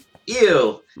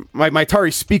 Ew. My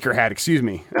Atari speaker hat. Excuse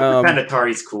me. Pretend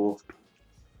Atari's cool.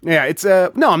 Yeah, it's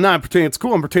no, I'm not pretending it's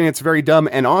cool. I'm pretending it's very dumb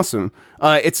and awesome.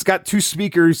 It's got 2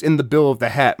 speakers in the bill of the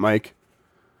hat, Mike.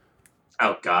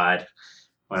 Oh God.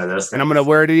 One of those things. And I'm gonna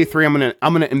wear it at E3.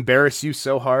 I'm gonna embarrass you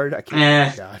so hard. I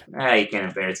can't. God. You can't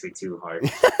embarrass me too hard.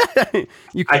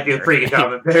 I do a pretty good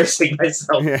job embarrassing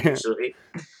myself usually.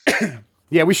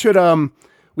 Yeah, we should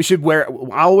wear.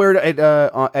 I'll wear it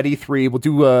at E3. We'll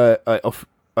do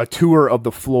a tour of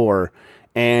the floor,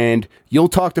 and you'll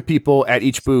talk to people at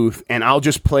each booth, and I'll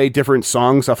just play different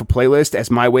songs off a playlist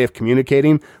as my way of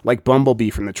communicating, like Bumblebee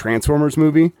from the Transformers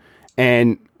movie,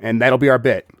 and that'll be our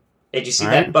bit. Did you see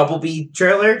that Bumblebee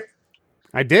trailer?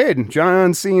 I did.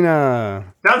 John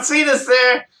Cena. John Cena's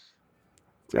there.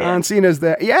 John Cena's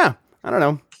there. Yeah. I don't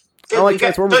know. Dude, I like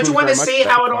Transformers. Don't you want to see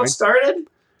how it all started?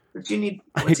 But you need.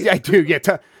 I do. Yeah.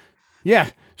 Yeah.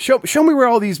 Show me where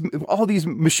all these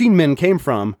machine men came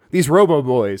from. These Robo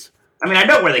Boys. I mean, I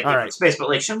know where they came from space, but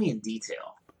like, show me in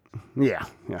detail. Yeah.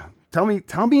 Tell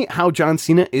me how John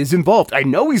Cena is involved. I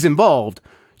know he's involved.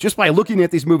 Just by looking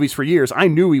at these movies for years, I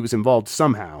knew he was involved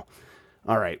somehow.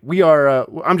 All right, we are.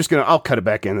 I'll cut it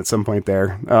back in at some point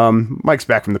there. Mike's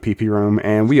back from the PP room,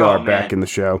 and we are back in the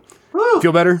show. Woo.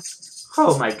 Feel better?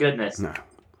 Oh my goodness! No,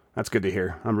 that's good to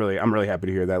hear. I'm really happy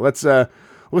to hear that. Let's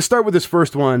start with this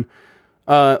first one.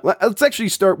 Let's actually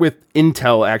start with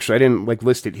Intel. Actually, I didn't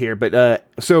list it here, but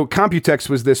so Computex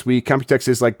was this week. Computex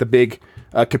is like the big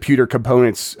computer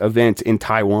components event in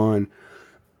Taiwan,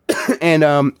 and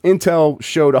Intel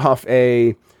showed off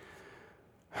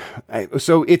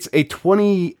so it's a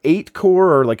 28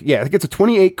 core, I think it's a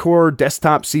 28 core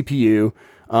desktop CPU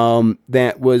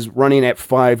that was running at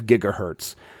 5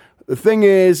 gigahertz. The thing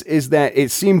is that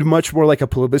it seemed much more like a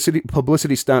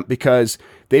publicity stunt because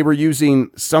they were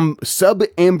using some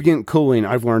sub-ambient cooling,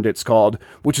 I've learned it's called,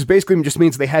 which is basically just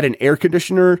means they had an air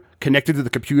conditioner connected to the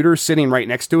computer sitting right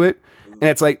next to it. And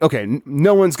it's like, okay,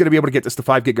 no one's going to be able to get this to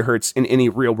 5 gigahertz in any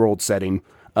real-world setting.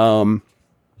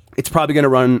 It's probably going to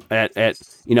run at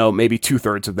maybe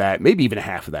 2/3 of that, maybe even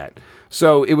half of that.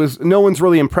 So no one's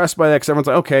really impressed by that because everyone's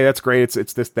like, okay, that's great,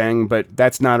 it's this thing, but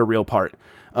that's not a real part.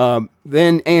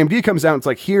 Then AMD comes out and it's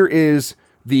like, here is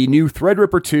the new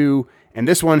Threadripper 2, and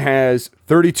this one has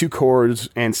 32 cores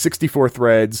and 64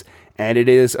 threads, and it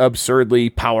is absurdly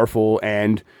powerful,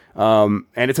 and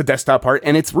it's a desktop part,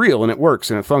 and it's real, and it works,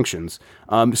 and it functions.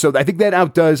 So I think that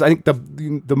outdoes, I think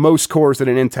the most cores that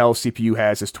an Intel CPU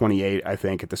has is 28, I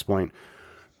think, at this point.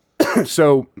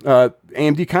 So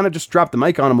AMD kind of just dropped the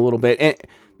mic on them a little bit, and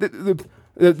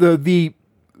the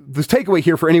takeaway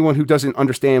here for anyone who doesn't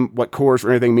understand what cores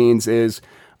or anything means is,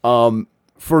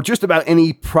 for just about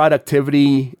any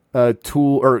productivity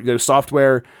tool or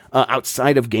software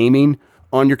outside of gaming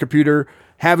on your computer,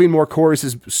 having more cores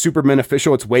is super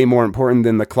beneficial. It's way more important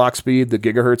than the clock speed, the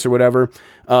gigahertz or whatever.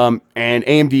 And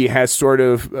AMD has sort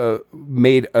of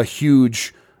made a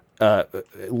huge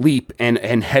leap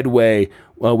and headway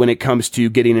when it comes to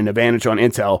getting an advantage on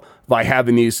Intel by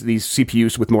having these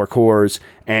CPUs with more cores,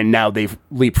 and now they've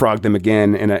leapfrogged them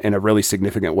again in a really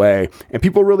significant way. And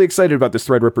people are really excited about this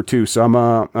Threadripper 2, so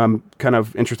I'm kind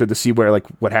of interested to see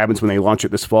what happens when they launch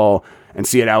it this fall and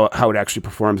see how it actually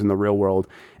performs in the real world.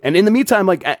 And in the meantime,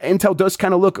 Intel does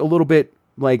kind of look a little bit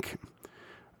like,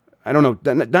 I don't know,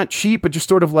 not cheap, but just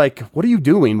sort of like, what are you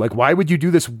doing? Why would you do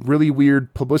this really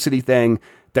weird publicity thing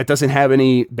that doesn't have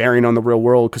any bearing on the real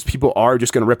world? Because people are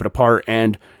just going to rip it apart,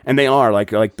 and they are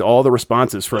like all the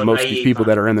responses for most of these people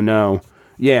that are in the know.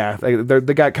 Yeah,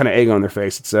 they got kind of egg on their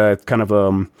face. It's kind of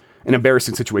an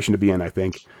embarrassing situation to be in, I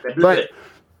think.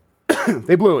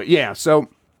 They blew it. Yeah. So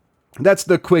that's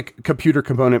the quick computer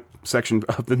component section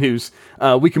of the news.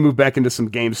 We can move back into some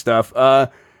game stuff.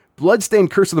 Bloodstained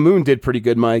Curse of the Moon did pretty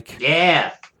good, Mike.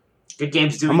 Yeah. Good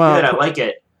game's doing good. I like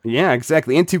it. Yeah,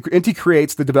 exactly. Inti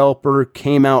Creates, the developer,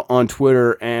 came out on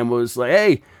Twitter and was like,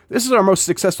 hey, this is our most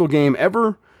successful game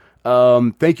ever.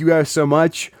 Thank you guys so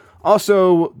much.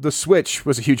 Also, the Switch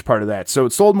was a huge part of that. So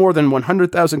it sold more than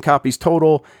 100,000 copies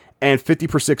total, and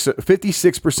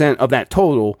 56% of that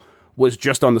total was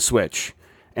just on the Switch.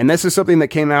 And this is something that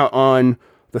came out on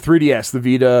the 3DS, the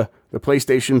Vita, the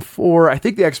PlayStation 4, I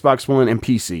think the Xbox One, and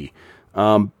PC.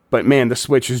 But man, the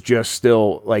Switch is just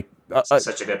still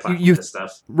such a good platform for this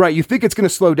stuff. Right, you think it's going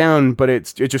to slow down, but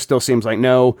it just still seems like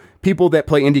no. People that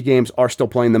play indie games are still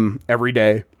playing them every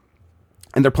day,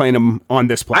 and they're playing them on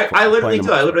this platform. I literally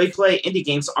do. I literally play indie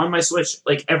games on my Switch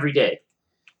like every day.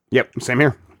 Yep, same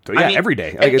here. So yeah, I mean, every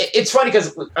day. It's funny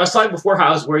because I was talking before how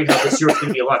I was worried how this year was going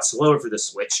to be a lot slower for the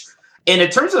Switch. And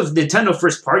in terms of Nintendo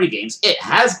first-party games, it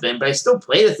has been, but I still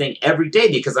play the thing every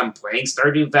day because I'm playing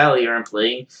Stardew Valley or I'm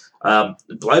playing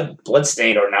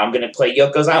Bloodstained, or now I'm going to play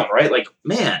Yoko's Island, right? Like,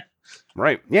 man.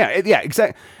 Right. Yeah,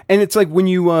 exactly. And it's like when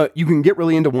you can get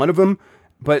really into one of them,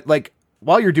 but like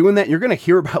while you're doing that, you're going to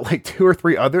hear about like 2 or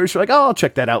 3 others. You're like, oh, I'll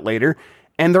check that out later.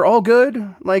 And they're all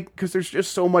good, like, because there's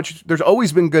just so much. There's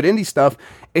always been good indie stuff.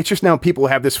 It's just now people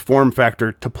have this form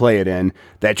factor to play it in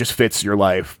that just fits your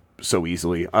life so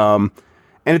easily. And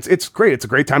it's great. It's a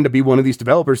great time to be one of these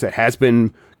developers that has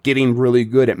been getting really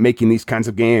good at making these kinds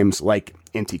of games like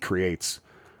Inti creates.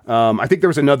 I think there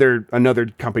was another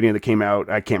company that came out.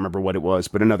 I can't remember what it was,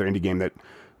 but another indie game that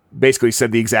basically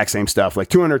said the exact same stuff, like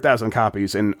 200,000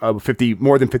 copies and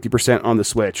more than 50% on the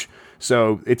Switch.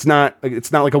 So it's not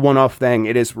like a one-off thing.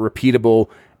 It is repeatable,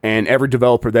 and every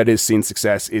developer that is seeing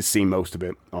success is seeing most of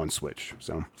it on Switch.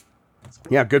 So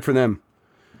yeah, good for them.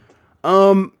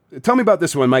 Tell me about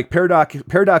this one, Mike. Paradox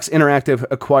Interactive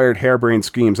acquired Harebrained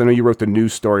Schemes. I know you wrote the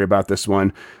news story about this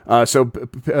one. So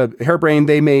Harebrained,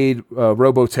 they made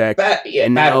Robotech,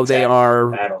 and now they are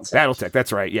Battletech.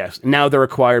 That's right. Yes. Now they're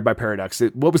acquired by Paradox.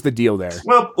 What was the deal there?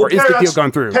 Well, or is the deal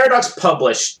gone through? Paradox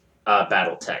published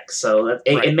Battletech, so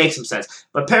it makes some sense.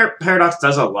 But Paradox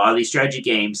does a lot of these strategy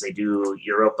games. They do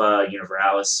Europa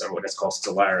Universalis, or what it's called,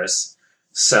 Stellaris.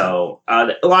 So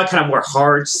a lot of kind of more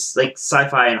hard, like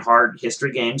sci-fi and hard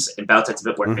history games, and Battletech's a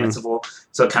bit more fanciful.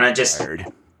 So it kind of just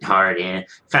hard, yeah,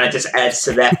 kind of just adds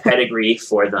to that pedigree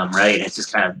for them, right? It's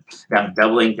just kind of them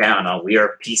doubling down on, we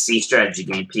are PC strategy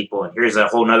game people, and here's a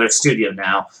whole nother studio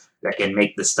now that can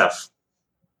make this stuff.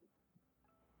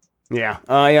 Yeah,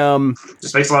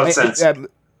 just makes a lot of sense.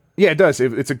 Yeah, it does.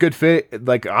 It's a good fit.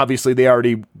 Like, obviously, they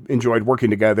already enjoyed working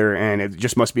together, and it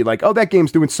just must be like, oh, that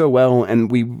game's doing so well, and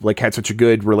we like had such a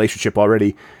good relationship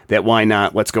already that why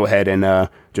not? Let's go ahead and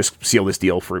just seal this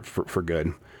deal for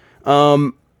good.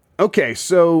 Okay,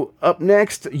 so up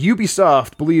next,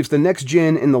 Ubisoft believes the next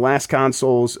gen in the last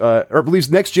consoles, or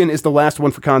believes next gen is the last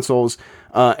one for consoles,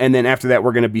 and then after that,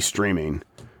 we're going to be streaming.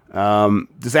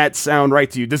 Does that sound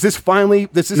right to you? Does this finally,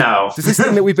 no. Does this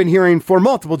thing that we've been hearing for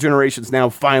multiple generations now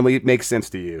finally make sense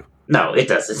to you? No, it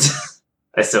doesn't.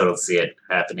 I still don't see it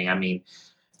happening. I mean,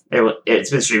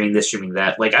 it's been streaming this, streaming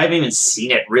that. Like, I haven't even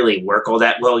seen it really work all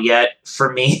that well yet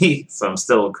for me, so I'm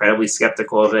still incredibly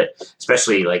skeptical of it,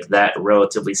 especially like that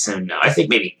relatively soon now. I think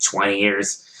maybe 20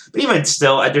 years. But even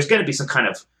still, there's going to be some kind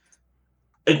of,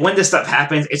 like, when this stuff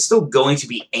happens, it's still going to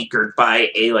be anchored by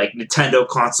a like Nintendo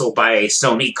console, by a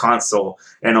Sony console,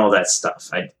 and all that stuff,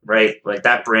 right? Like,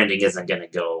 that branding isn't going to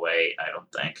go away, I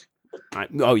don't think.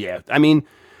 Oh yeah, I mean,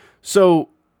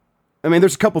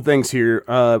 there's a couple things here.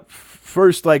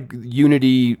 First, like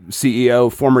Unity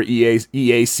CEO, former EA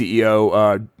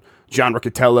CEO, John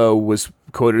Riccatello was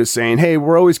quoted as saying, "Hey,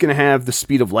 we're always going to have the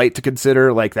speed of light to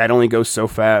consider. Like, that only goes so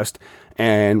fast,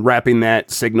 and wrapping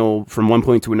that signal from one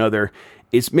point to another."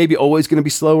 It's maybe always going to be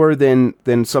slower than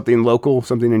something local,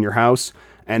 something in your house,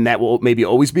 and that will maybe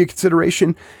always be a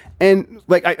consideration. And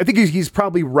like, I think he's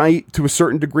probably right to a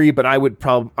certain degree, but I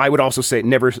would also say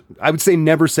never. I would say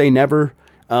never say never.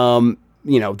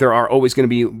 There are always going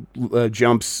to be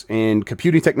jumps in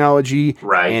computing technology,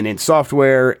 right, and in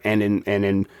software, and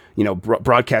in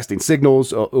broadcasting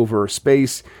signals over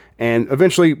space. And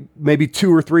eventually, maybe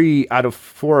 2 or 3 out of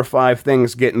 4 or 5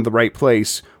 things get in the right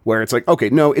place where it's like,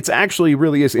 okay, no, it's actually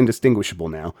really is indistinguishable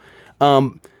now.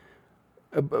 But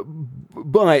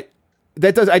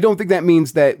I don't think that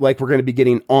means that like we're going to be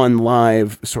getting on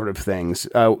live sort of things.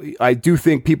 I do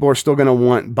think people are still going to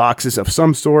want boxes of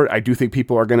some sort. I do think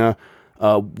people are going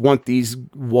to want these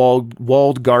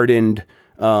walled gardened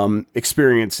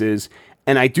experiences.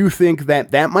 And I do think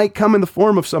that might come in the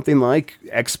form of something like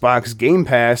Xbox Game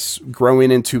Pass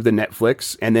growing into the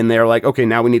Netflix. And then they're like, okay,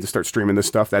 now we need to start streaming this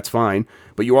stuff. That's fine.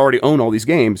 But you already own all these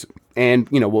games, and,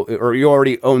 or you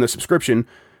already own the subscription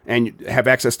and have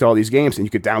access to all these games, and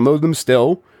you could download them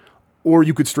still, or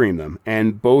you could stream them.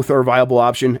 And both are a viable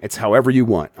option. It's however you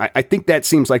want. I think that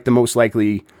seems like the most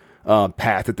likely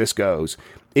path that this goes.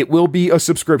 It will be a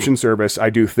subscription service, I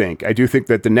do think. I do think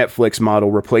that the Netflix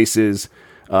model replaces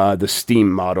the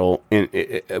Steam model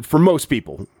for most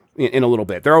people in a little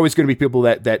bit. There are always going to be people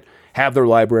that have their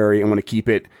library and want to keep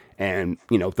it, and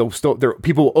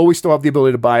people always still have the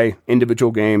ability to buy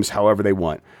individual games however they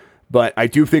want. But I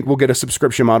do think we'll get a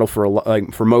subscription model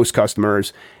for most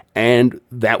customers, and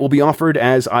that will be offered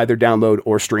as either download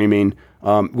or streaming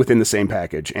within the same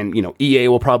package. And EA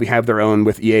will probably have their own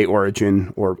with EA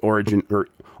Origin or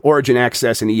Origin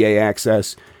Access and EA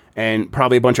Access, and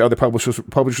probably a bunch of other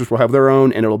publishers will have their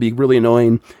own, and it'll be really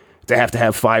annoying to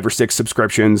have 5 or 6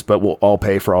 subscriptions, but we'll all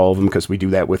pay for all of them because we do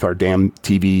that with our damn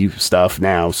TV stuff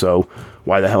now. So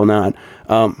why the hell not?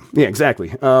 Yeah,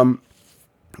 exactly.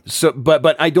 So,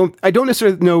 but I don't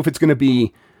necessarily know if it's going to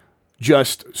be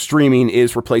just streaming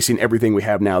is replacing everything we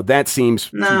have now. That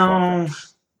seems no.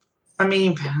 I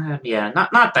mean, yeah,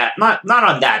 not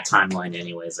on that timeline,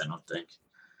 anyways. I don't think.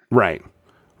 Right.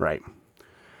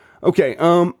 Okay.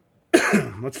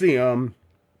 Let's see.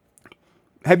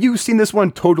 Have you seen this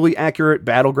one? Totally Accurate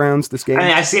Battlegrounds. This game. I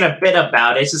mean, I've seen a bit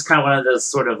about it. It's just kind of one of those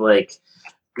sort of like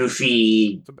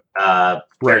goofy, right,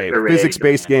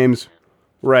 physics-based games.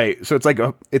 Right. So it's like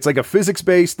a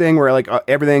physics-based thing where like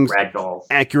everything's ragdoll,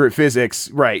 accurate physics.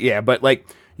 Right. Yeah. But like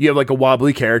you have like a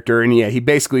wobbly character, and yeah, he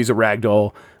basically is a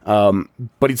ragdoll.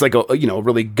 But he's like a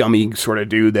really gummy sort of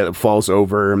dude that falls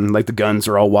over, and like the guns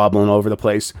are all wobbling all over the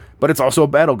place. But it's also a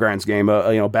battlegrounds game,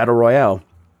 battle royale,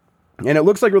 and it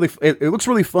looks like it looks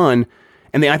really fun.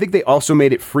 And I think they also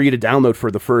made it free to download for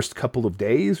the first couple of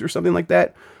days or something like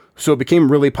that. So it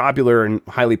became really popular and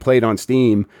highly played on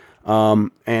Steam.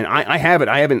 And I have it.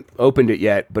 I haven't opened it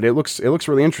yet, but it looks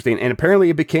really interesting. And apparently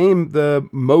it became the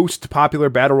most popular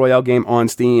battle royale game on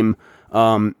Steam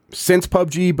since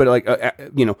PUBG, but like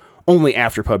only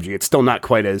after PUBG. It's still not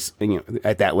quite as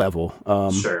at that level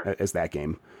sure, as that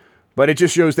game. But it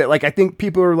just shows that like I think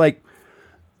people are like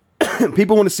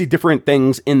people want to see different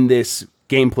things in this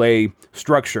gameplay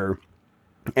structure,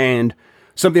 and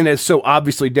something that is so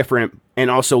obviously different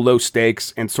and also low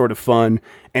stakes and sort of fun,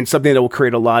 and something that will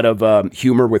create a lot of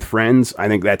humor with friends. I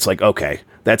think that's like, okay,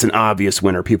 that's an obvious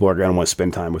winner. People are going to want to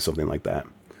spend time with something like that.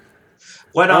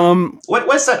 What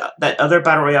was that other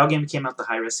battle royale game that came out, the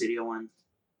Hi-Res Studio one?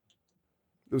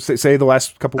 Say the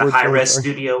last couple words. The Hi-Res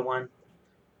Studio one.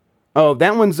 Oh,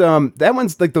 that one's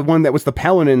like the one that was the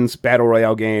Paladins battle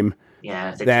royale game. Yeah,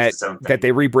 I think that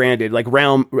they rebranded, like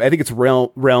Realm. I think it's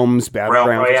Realms Battle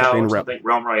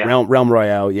Royale. Realm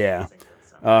Royale. Yeah,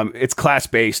 it's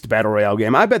class-based battle royale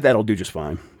game. I bet that'll do just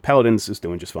fine. Paladins is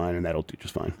doing just fine, and that'll do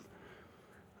just fine.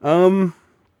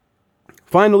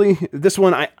 Finally, this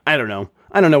one I don't know.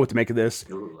 I don't know what to make of this.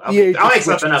 Ooh, I'll make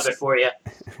something of it for you.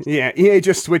 Yeah, EA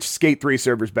just switched Skate 3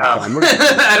 servers back on.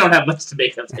 I don't have much to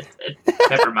make of it.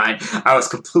 Never mind. I was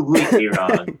completely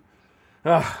wrong.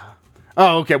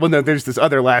 Oh, okay. Well, no, there's this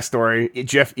other last story.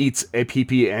 Jeff eats a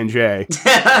PB&J.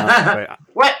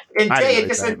 What? And J, it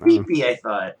just said PP, I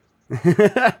thought.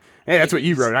 Hey, that's what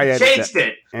you wrote. I changed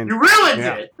it. And you ruined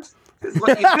it. That's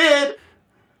what you did.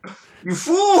 You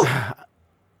fool.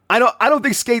 I don't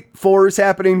think Skate 4 is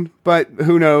happening, but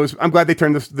who knows? I'm glad they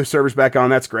turned the servers back on.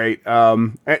 That's great.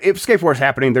 If Skate 4 is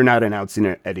happening, they're not announcing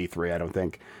it at E3, I don't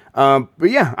think. But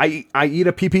yeah, I eat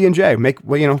a PB&J. Make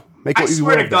what you I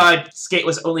swear to God, Skate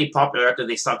was only popular after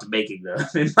they stopped making them.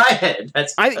 In my head,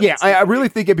 I really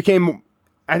think it became.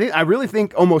 I really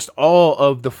think almost all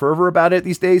of the fervor about it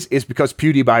these days is because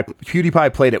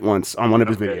PewDiePie played it once on one of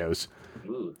his videos.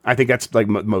 Ooh. I think that's like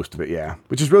most of it, yeah,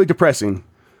 which is really depressing.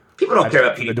 People don't care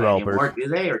about PewDiePie anymore, do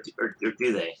they? Or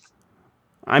do they?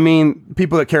 I mean,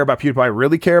 people that care about PewDiePie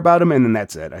really care about him, and then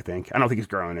that's it, I think. I don't think he's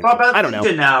growing it. Well, about I don't Ninja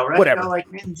know. Now, right? Whatever. Like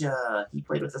Ninja. He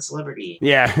played with a celebrity.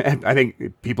 Yeah, I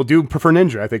think people do prefer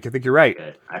Ninja. I think you're right.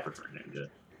 Good. I prefer Ninja.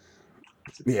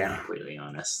 Yeah. Completely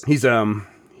honest.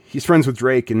 He's friends with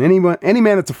Drake, and any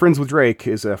man that's friends with Drake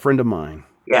is a friend of mine.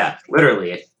 Yeah,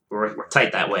 literally. We're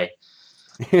tight that way.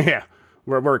 Yeah.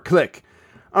 We're a clique.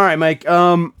 All right, Mike.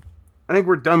 I think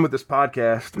we're done with this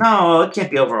podcast. No, it can't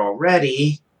be over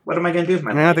already. What am I going to do with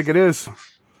my life? I think it is.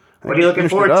 What are you looking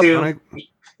forward to?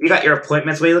 You got your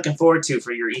appointments. What are you looking forward to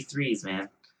for your E3s, man?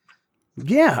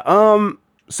 Yeah.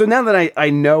 So now that I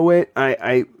know it,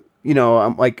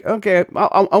 I'm like, okay,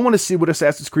 I want to see what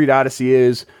Assassin's Creed Odyssey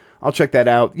is. I'll check that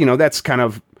out. That's kind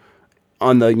of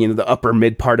on the the upper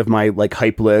mid part of my like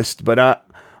hype list. But I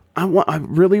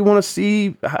really want to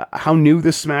see how new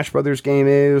this Smash Brothers game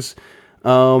is.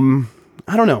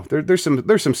 I don't know. There's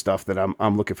some stuff that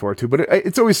I'm looking forward to, but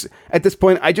it's always at this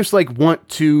point I just like want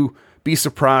to be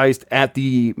surprised at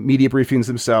the media briefings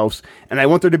themselves, and I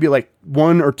want there to be like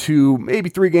 1 or 2, maybe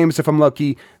 3 games if I'm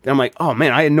lucky. Then I'm like, oh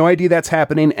man, I had no idea that's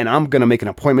happening, and I'm gonna make an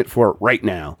appointment for it right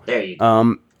now. There you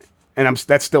go. And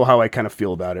that's still how I kind of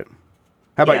feel about it.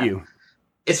 How about you?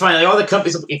 It's fine. Like all the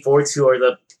companies I'm looking forward to are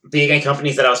the big game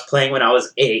companies that I was playing when I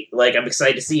was 8. Like I'm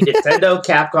excited to see Nintendo,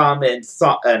 Capcom, and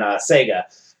Sega.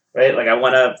 right? Like I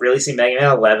want to really see Mega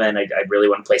Man 11. I really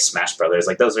want to play Smash Brothers.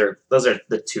 Like those are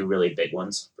the two really big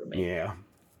ones for me. Yeah.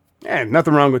 Yeah,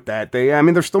 nothing wrong with that.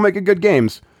 They're still making good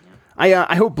games.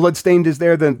 I hope Bloodstained is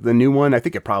there, the new one. I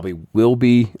think it probably will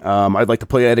be. I'd like to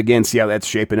play that again, see how that's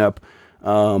shaping up.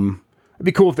 It'd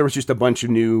be cool if there was just a bunch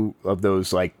of new of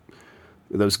those like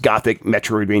those gothic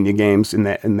Metroidvania games in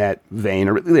that vein,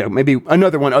 or maybe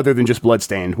another one other than just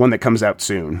Bloodstained, one that comes out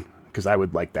soon, because I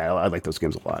would like that. I like those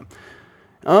games a lot.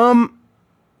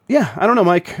 Yeah, I don't know,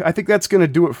 Mike. I think that's going to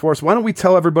do it for us. Why don't we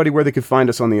tell everybody where they can find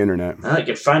us on the internet? You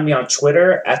can find me on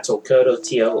Twitter at Tolkoto,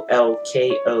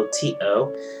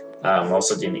 Tolkoto. I'm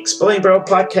also doing the Exploding Barrel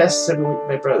podcast every week,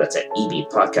 my bro. That's at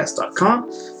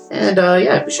ebpodcast.com. And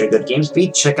be sure to go to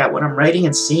GamesBeat, check out what I'm writing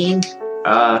and seeing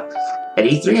at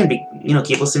E3, and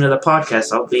keep listening to the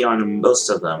podcast. I'll be on most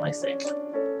of them, I think.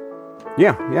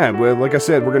 Yeah. Well, like I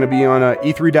said, we're going to be on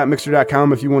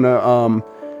e3.mixer.com if you want to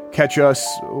catch us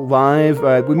live.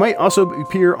 We might also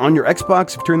appear on your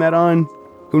Xbox if you turn that on.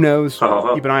 Who knows?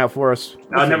 Keep an eye out for us.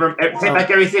 I'll never take back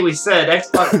everything we said.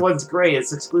 Xbox One's great.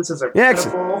 Its exclusives are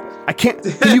pitiful. I can't.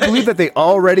 Can you believe that they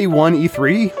already won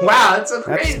E3? Wow, that's so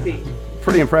crazy.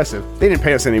 Pretty impressive. They didn't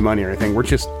pay us any money or anything. We're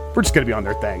just gonna be on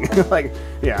their thing.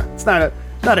 It's not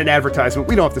an advertisement.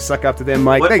 We don't have to suck up to them,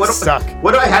 Mike. They suck.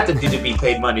 What do I have to do to be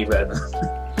paid money, Red?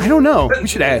 I don't know. We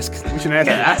should ask. Next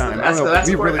time. That's what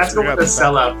the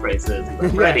sellout price is.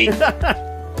 I'm ready.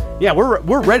 Yeah,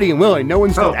 we're ready and willing. No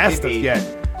one's asked us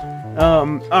yet.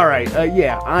 All right.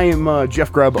 I am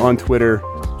Jeff Grubb on Twitter.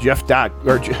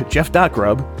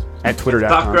 Jeff.Grubb at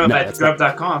twitter.com. Grubb at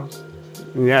Grubb.com.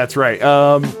 Yeah, that's right.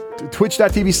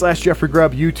 Twitch.tv/Jeffrey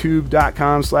Grubb,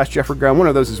 YouTube.com/Jeffrey Grubb. One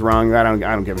of those is wrong. I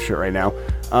don't give a shit right now.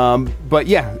 But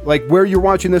yeah, like where you're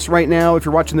watching this right now, if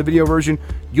you're watching the video version,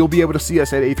 you'll be able to see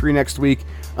us at A3 next week.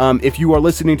 If you are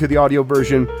listening to the audio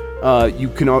version, you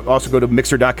can also go to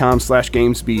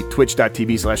mixer.com/GamesBeat,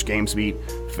 twitch.tv/GamesBeat,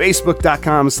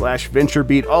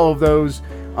 facebook.com/VentureBeat, all of those.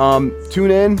 Tune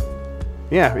in.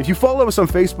 Yeah, if you follow us on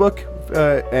Facebook,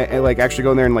 and like actually go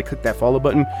in there and like click that follow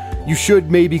button, you should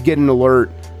maybe get an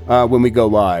alert when we go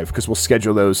live, because we'll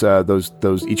schedule those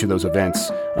each of those events.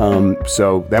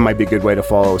 So that might be a good way to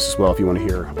follow us as well if you want to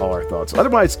hear all our thoughts.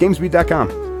 Otherwise, GamesBeat.com.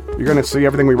 You're going to see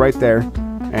everything we write there.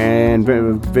 And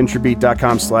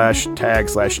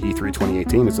VentureBeat.com/tag/E3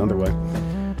 2018 is another way.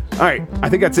 All right, I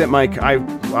think that's it, Mike.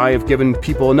 I have given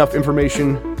people enough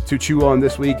information to chew on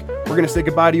this week. We're going to say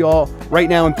goodbye to you all right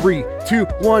now in 3, 2,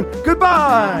 1.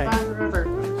 Goodbye! Bye forever.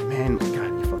 Man, God,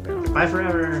 you fucked that up. Bye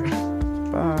forever.